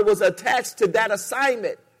power was attached to that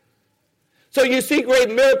assignment. So you see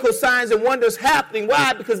great miracle signs and wonders happening.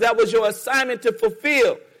 Why? Because that was your assignment to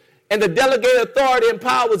fulfill. And the delegated authority and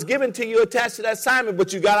power was given to you attached to that assignment,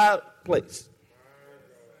 but you got out of place.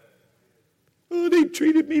 Oh, they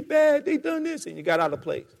treated me bad. They done this, and you got out of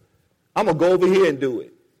place. I'm going to go over here and do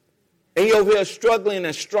it. And you're over here struggling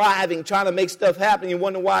and striving, trying to make stuff happen. You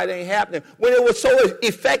wonder why it ain't happening when it was so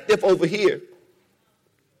effective over here.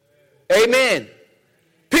 Amen.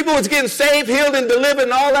 People was getting saved, healed, and delivered,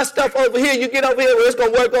 and all that stuff over here. You get over here, well, it's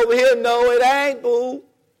going to work over here. No, it ain't, boo.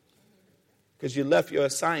 Because you left your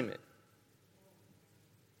assignment.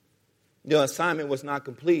 Your assignment was not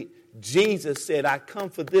complete. Jesus said, I come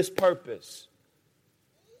for this purpose,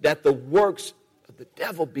 that the works of the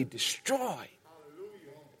devil be destroyed.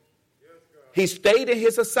 He stayed in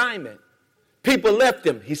his assignment. People left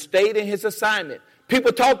him. He stayed in his assignment.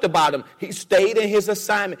 People talked about him. He stayed in his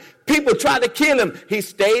assignment. People tried to kill him. He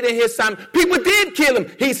stayed in his assignment. People did kill him.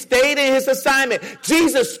 He stayed in his assignment.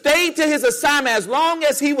 Jesus stayed to his assignment. As long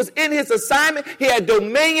as he was in his assignment, he had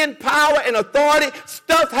dominion, power, and authority.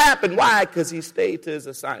 Stuff happened. Why? Because he stayed to his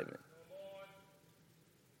assignment.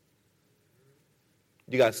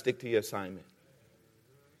 You got to stick to your assignment.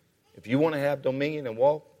 If you want to have dominion and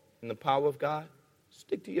walk in the power of God,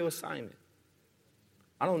 stick to your assignment.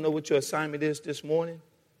 I don't know what your assignment is this morning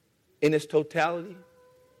in its totality.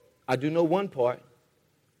 I do know one part.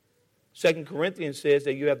 2 Corinthians says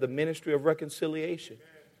that you have the ministry of reconciliation.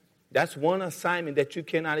 That's one assignment that you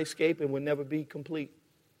cannot escape and will never be complete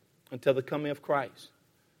until the coming of Christ.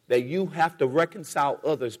 That you have to reconcile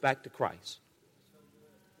others back to Christ.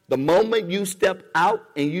 The moment you step out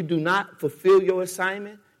and you do not fulfill your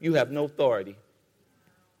assignment, you have no authority.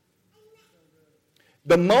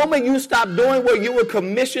 The moment you stop doing what you were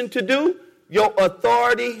commissioned to do, your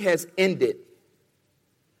authority has ended.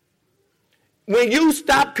 When you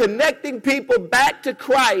stop connecting people back to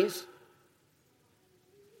Christ,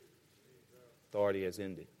 authority has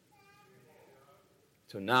ended.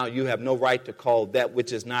 So now you have no right to call that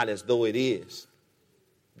which is not as though it is,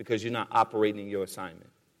 because you're not operating in your assignment.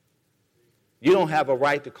 You don't have a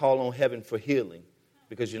right to call on heaven for healing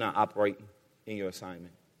because you're not operating in your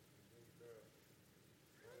assignment.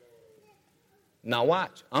 Now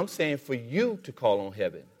watch, I'm saying for you to call on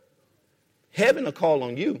heaven. Heaven will call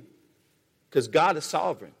on you because God is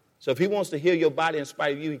sovereign. So if he wants to heal your body in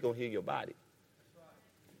spite of you, he's going to heal your body.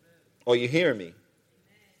 Or you hear me?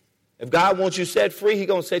 If God wants you set free, he's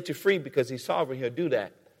going to set you free because he's sovereign. He'll do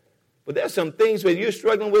that. But there's some things where you're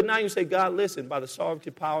struggling with now. You say, God, listen, by the sovereignty,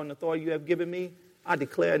 power, and authority you have given me, I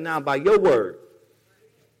declare now by your word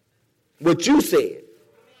what you said.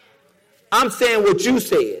 I'm saying what you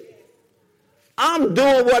said. I'm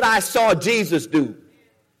doing what I saw Jesus do.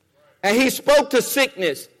 And he spoke to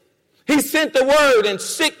sickness. He sent the word and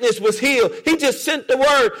sickness was healed. He just sent the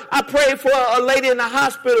word. I prayed for a lady in the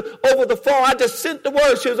hospital over the phone. I just sent the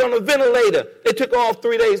word. She was on a ventilator. They took her off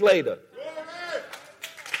 3 days later.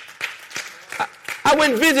 I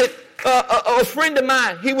went and visit a friend of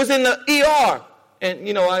mine. He was in the ER. And,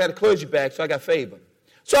 you know, I got a clergy bag, so I got favor.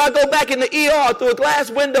 So I go back in the ER through a glass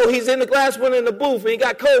window. He's in the glass window in the booth, and he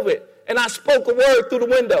got COVID. And I spoke a word through the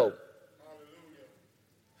window.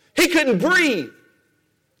 He couldn't breathe.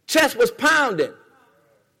 Chest was pounding.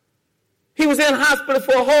 He was in hospital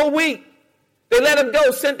for a whole week. They let him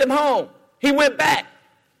go, sent him home. He went back.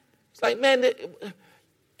 It's like, man,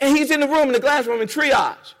 and he's in the room, in the glass room, in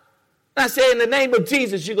triage. And I said, in the name of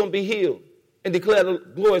Jesus, you're going to be healed and declare the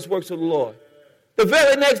glorious works of the Lord. The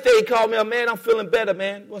very next day, he called me, man, I'm feeling better,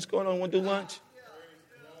 man. What's going on? Want to do lunch?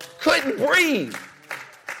 Couldn't breathe.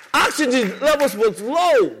 Oxygen levels was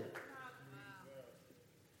low.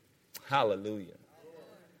 Hallelujah.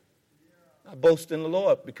 I boast in the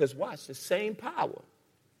Lord because watch, the same power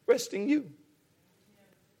rests in you.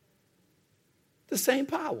 The same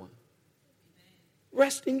power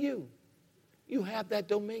rests in you. You have that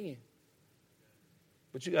dominion.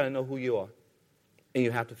 But you got to know who you are. And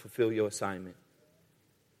you have to fulfill your assignment.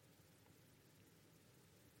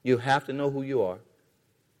 You have to know who you are.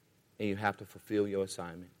 And you have to fulfill your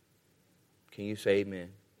assignment. Can you say amen?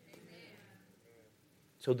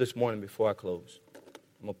 So this morning, before I close,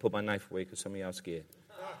 I'm going to put my knife away because some of y'all are scared.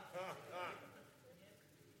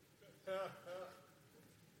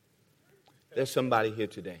 There's somebody here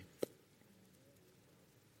today.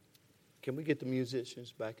 Can we get the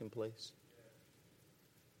musicians back in place?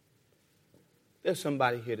 There's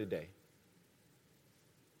somebody here today.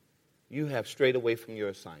 You have strayed away from your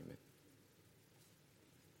assignment.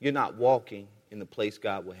 You're not walking in the place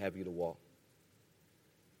God will have you to walk.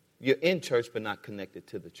 You're in church but not connected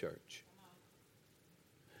to the church.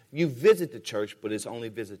 You visit the church, but it's only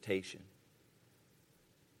visitation.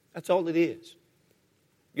 That's all it is.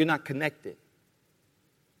 You're not connected.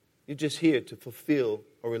 You're just here to fulfill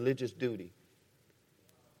a religious duty.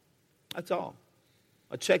 That's all.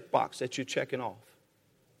 A checkbox that you're checking off.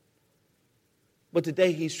 But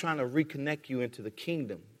today he's trying to reconnect you into the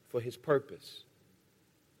kingdom for his purpose.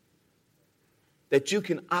 That you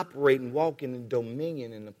can operate and walk in the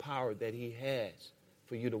dominion and the power that he has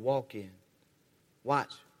for you to walk in.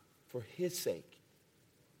 Watch. For his sake.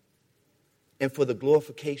 And for the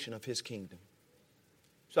glorification of his kingdom.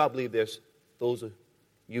 So I believe there's those of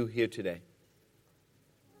you here today.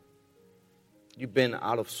 You've been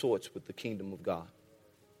out of sorts with the kingdom of God.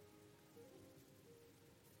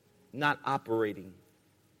 Not operating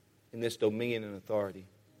in this dominion and authority.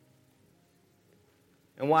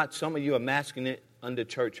 And watch, some of you are masking it under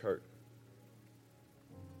church hurt.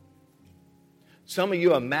 Some of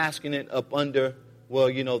you are masking it up under, well,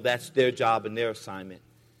 you know, that's their job and their assignment.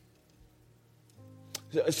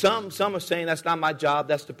 Some are saying that's not my job,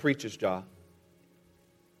 that's the preacher's job.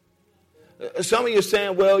 Some of you are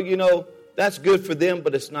saying, well, you know, that's good for them,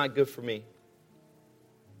 but it's not good for me.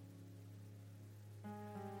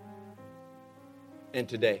 And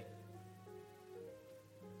today,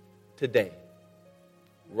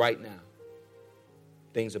 right now,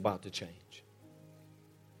 things about to change.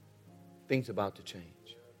 Things about to change.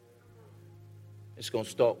 It's going to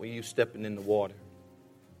start with you stepping in the water.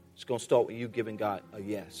 It's going to start with you giving God a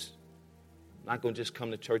yes. I'm not going to just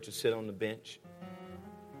come to church and sit on the bench.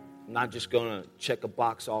 I'm not just going to check a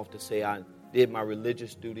box off to say I did my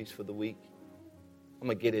religious duties for the week. I'm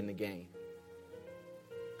going to get in the game.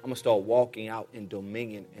 I'm going to start walking out in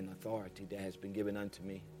dominion and authority that has been given unto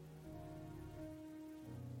me.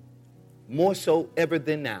 More so ever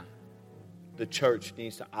than now, the church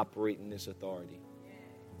needs to operate in this authority.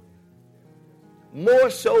 More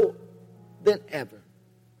so than ever,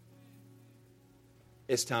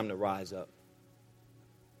 it's time to rise up.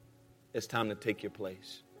 It's time to take your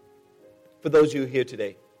place. For those of you here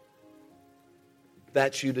today,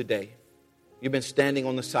 that's you today. You've been standing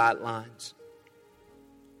on the sidelines.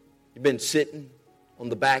 You've been sitting on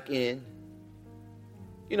the back end.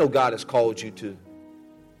 You know God has called you to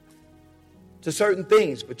certain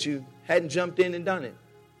things, but you hadn't jumped in and done it.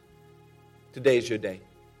 Today's your day.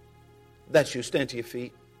 That's you. Stand to your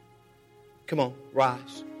feet. Come on,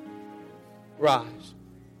 rise. Rise.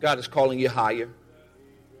 God is calling you higher.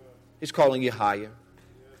 He's calling you higher.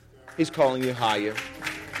 He's calling you higher.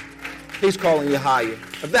 He's calling you higher.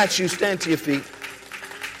 If that's you, stand to your feet.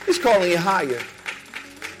 He's calling you higher.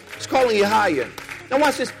 He's calling you higher. Now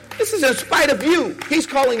watch this. This is in spite of you. He's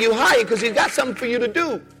calling you higher because he's got something for you to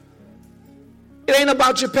do. It ain't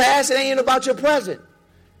about your past. It ain't about your present.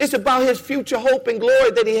 It's about his future hope and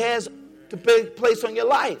glory that he has to place on your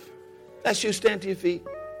life. That's you. Stand to your feet.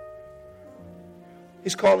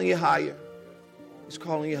 He's calling you higher. He's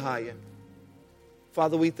calling you higher.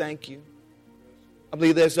 Father, we thank you. I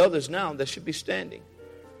believe there's others now that should be standing.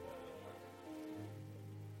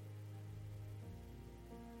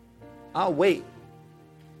 I'll wait.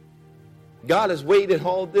 God has waited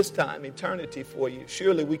all this time, eternity, for you.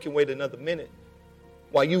 Surely we can wait another minute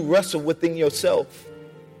while you wrestle within yourself,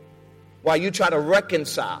 while you try to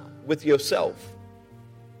reconcile with yourself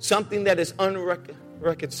something that is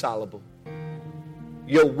unreconcilable.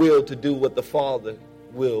 Your will to do what the Father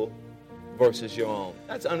will versus your own.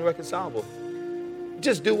 That's unreconcilable.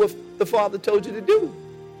 Just do what the Father told you to do.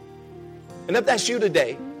 And if that's you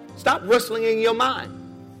today, stop wrestling in your mind.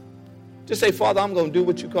 Just say, Father, I'm going to do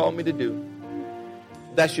what you call me to do.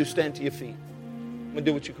 That's you. Stand to your feet. I'm going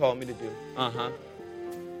to do what you call me to do. Uh-huh.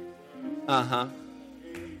 Uh-huh.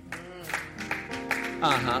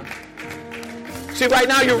 Uh-huh. See, right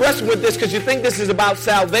now you're wrestling with this because you think this is about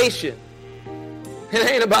salvation. It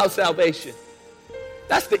ain't about salvation.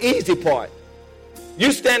 That's the easy part.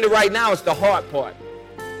 You standing right now is the hard part.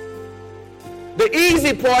 The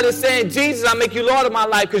easy part is saying, Jesus, I make you Lord of my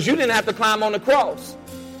life because you didn't have to climb on the cross.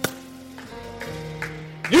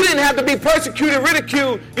 You didn't have to be persecuted,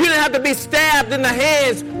 ridiculed. You didn't have to be stabbed in the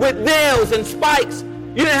hands with nails and spikes.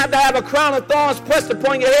 You didn't have to have a crown of thorns pressed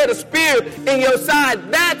upon your head, a spear in your side.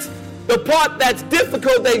 That's the part that's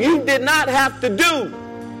difficult that you did not have to do.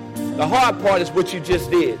 The hard part is what you just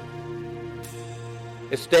did.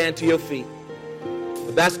 Is stand to your feet.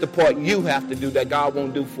 But that's the part you have to do that God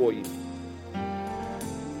won't do for you.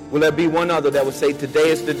 Will there be one other that will say, today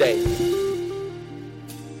is the day?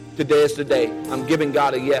 Today is the day. I'm giving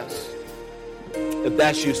God a yes. If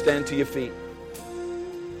that's you, stand to your feet.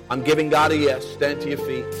 I'm giving God a yes. Stand to your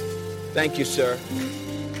feet. Thank you, sir.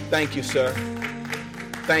 Thank you, sir.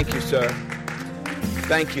 Thank you, sir.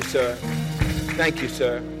 Thank you, sir. Thank you,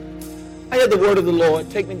 sir. I heard the word of the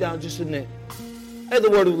Lord. Take me down just a minute. I heard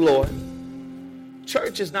the word of the Lord.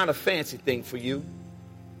 Church is not a fancy thing for you.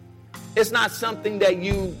 It's not something that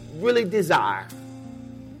you really desire.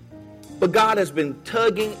 But God has been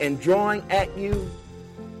tugging and drawing at you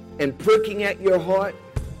and pricking at your heart.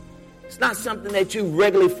 It's not something that you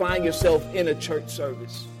regularly find yourself in a church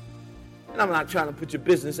service. And I'm not trying to put your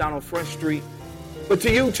business out on Front Street. But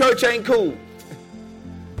to you, church ain't cool.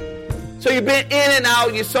 So you've been in and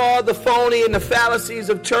out. You saw the phony and the fallacies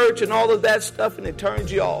of church and all of that stuff, and it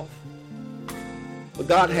turns you off. But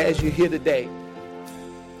God has you here today.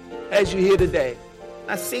 Has you here today.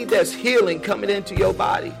 I see there's healing coming into your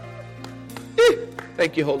body.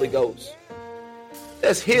 Thank you, Holy Ghost.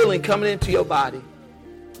 There's healing coming into your body.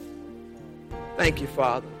 Thank you,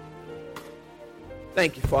 Father.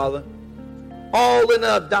 Thank you, Father. All in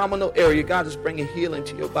the abdominal area, God is bringing healing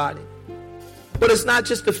to your body. But it's not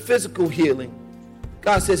just the physical healing.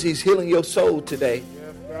 God says he's healing your soul today.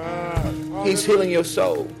 Yes, God. He's healing your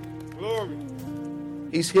soul. Glory.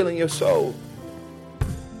 He's healing your soul.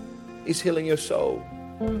 He's healing your soul.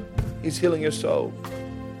 He's healing your soul.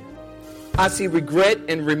 I see regret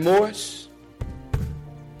and remorse.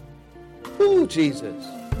 Ooh, Jesus.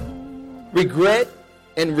 Regret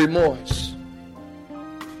and remorse.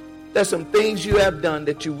 There's some things you have done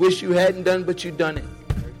that you wish you hadn't done, but you've done it.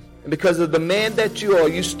 And because of the man that you are,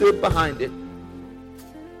 you stood behind it.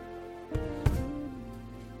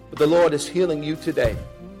 But the Lord is healing you today.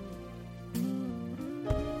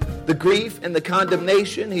 The grief and the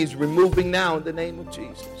condemnation, he's removing now in the name of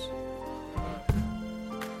Jesus.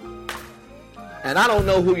 And I don't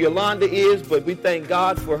know who Yolanda is, but we thank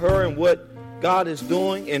God for her and what God is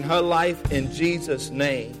doing in her life in Jesus'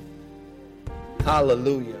 name.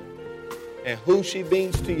 Hallelujah. And who she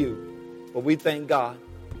means to you. But we thank God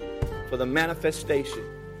for the manifestation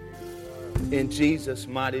in Jesus'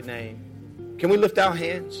 mighty name. Can we lift our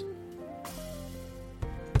hands?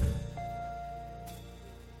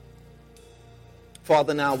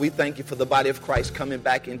 Father, now we thank you for the body of Christ coming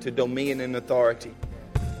back into dominion and authority.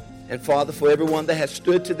 And Father, for everyone that has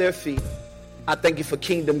stood to their feet, I thank you for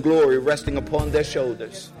kingdom glory resting upon their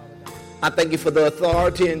shoulders. I thank you for the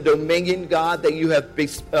authority and dominion, God, that you have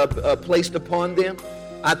placed upon them.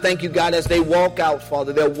 I thank you, God, as they walk out,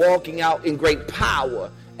 Father, they're walking out in great power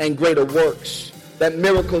and greater works. That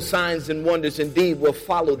miracle signs and wonders indeed will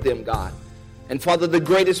follow them, God. And Father, the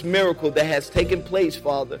greatest miracle that has taken place,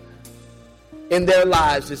 Father, in their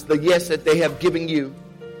lives is the yes that they have given you.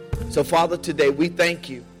 So, Father, today we thank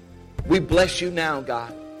you. We bless you now,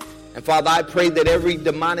 God. And Father, I pray that every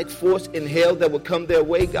demonic force in hell that will come their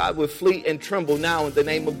way, God, will flee and tremble now in the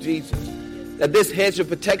name of Jesus. That this hedge of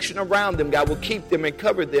protection around them, God, will keep them and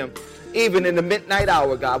cover them even in the midnight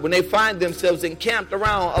hour, God, when they find themselves encamped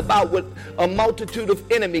around about with a multitude of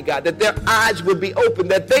enemy, God, that their eyes will be open,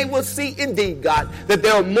 that they will see indeed, God, that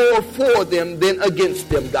there are more for them than against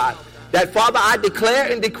them, God. That, Father, I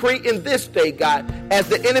declare and decree in this day, God, as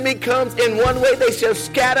the enemy comes in one way, they shall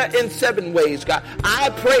scatter in 7 ways, God. I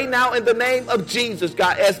pray now in the name of Jesus,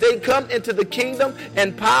 God, as they come into the kingdom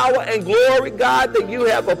and power and glory, God, that you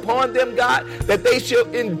have upon them, God, that they shall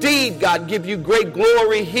indeed, God, give you great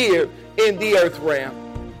glory here in the earth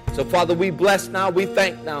realm. So, Father, we bless now, we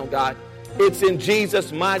thank now, God. It's in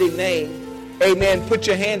Jesus' mighty name. Amen. Put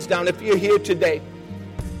your hands down if you're here today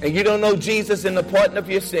and you don't know Jesus and the pardon of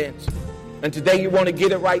your sins. And today you want to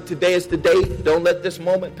get it right. Today is the day. Don't let this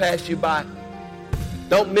moment pass you by.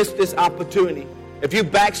 Don't miss this opportunity. If you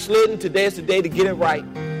backslidden, today is the day to get it right.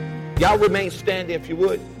 Y'all remain standing if you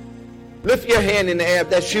would. Lift your hand in the air if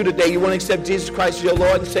that's you today. You want to accept Jesus Christ as your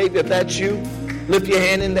Lord and Savior. If that's you, lift your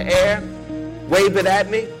hand in the air. Wave it at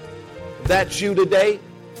me. If that's you today,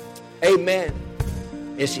 amen.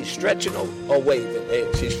 Is she stretching or waving?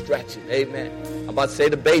 Hey, she's stretching. Amen. I'm about to say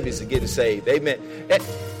the babies are getting saved. Amen.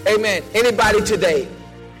 Amen. Anybody today,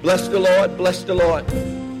 bless the Lord, bless the Lord.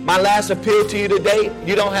 My last appeal to you today,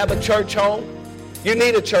 you don't have a church home. You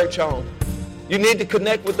need a church home. You need to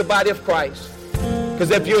connect with the body of Christ. Because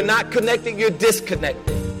if you're not connected, you're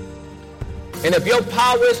disconnected. And if your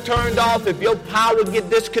power is turned off, if your power get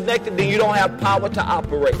disconnected, then you don't have power to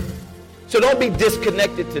operate. So don't be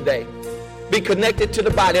disconnected today. Be connected to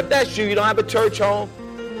the body. If that's you, you don't have a church home,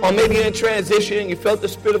 or maybe you're in transition and you felt the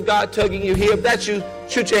Spirit of God tugging you here. If that's you,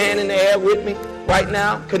 shoot your hand in the air with me right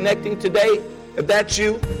now, connecting today. If that's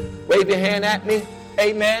you, wave your hand at me.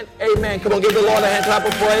 Amen. Amen. Come on, give the Lord a hand clap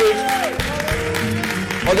of praise.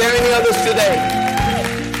 Are there any others today?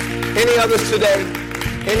 Any others today?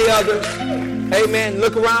 Any others? Amen.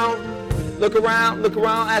 Look around. Look around. Look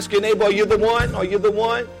around. Ask your neighbor, are you the one? Are you the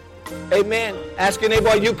one? Amen. Ask your neighbor,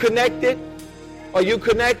 are you connected? Are you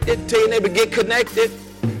connected? Tell your neighbor, get connected.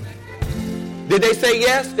 Did they say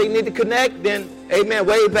yes? They need to connect? Then, amen.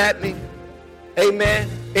 Wave at me. Amen.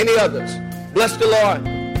 Any others? Bless the Lord.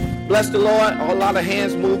 Bless the Lord. A lot of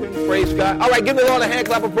hands moving. Praise God. All right, give the Lord a hand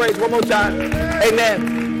clap of praise one more time.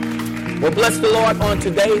 Amen. Well, bless the Lord on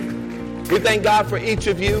today. We thank God for each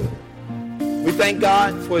of you. We thank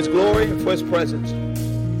God for his glory and for his presence.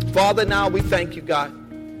 Father, now we thank you, God,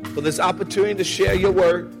 for this opportunity to share your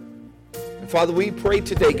word. And Father, we pray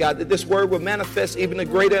today, God, that this word will manifest even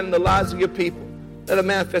greater in the lives of your people. Let a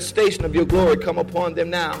manifestation of your glory come upon them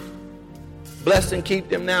now. Bless and keep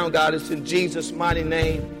them now, God. It's in Jesus' mighty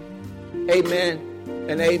name. Amen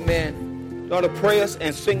and amen. Lord, to pray us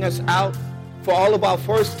and sing us out. For all of our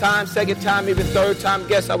first time, second time, even third time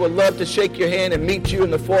guests, I would love to shake your hand and meet you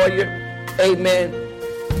in the foyer. Amen.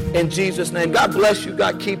 In Jesus' name. God bless you.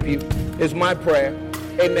 God keep you is my prayer.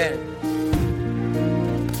 Amen.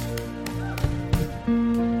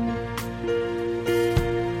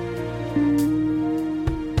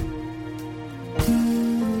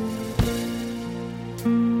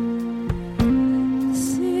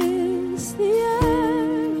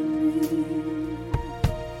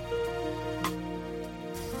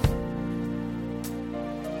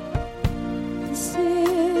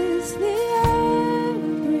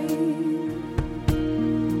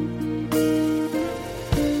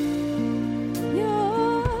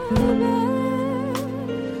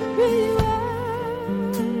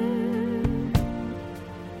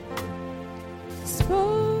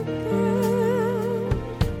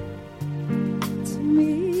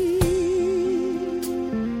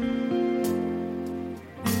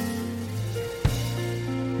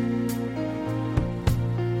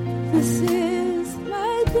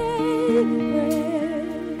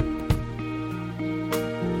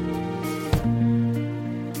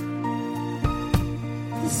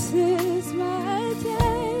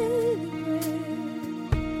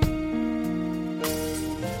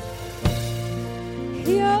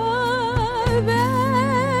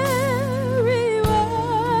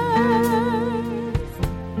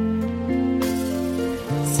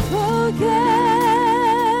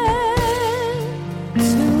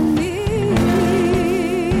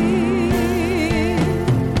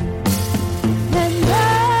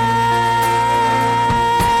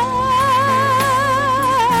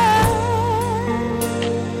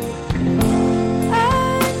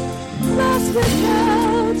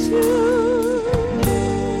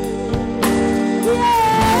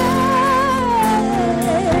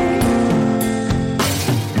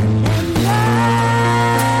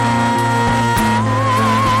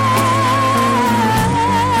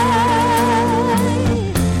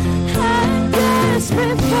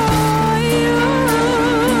 desperate for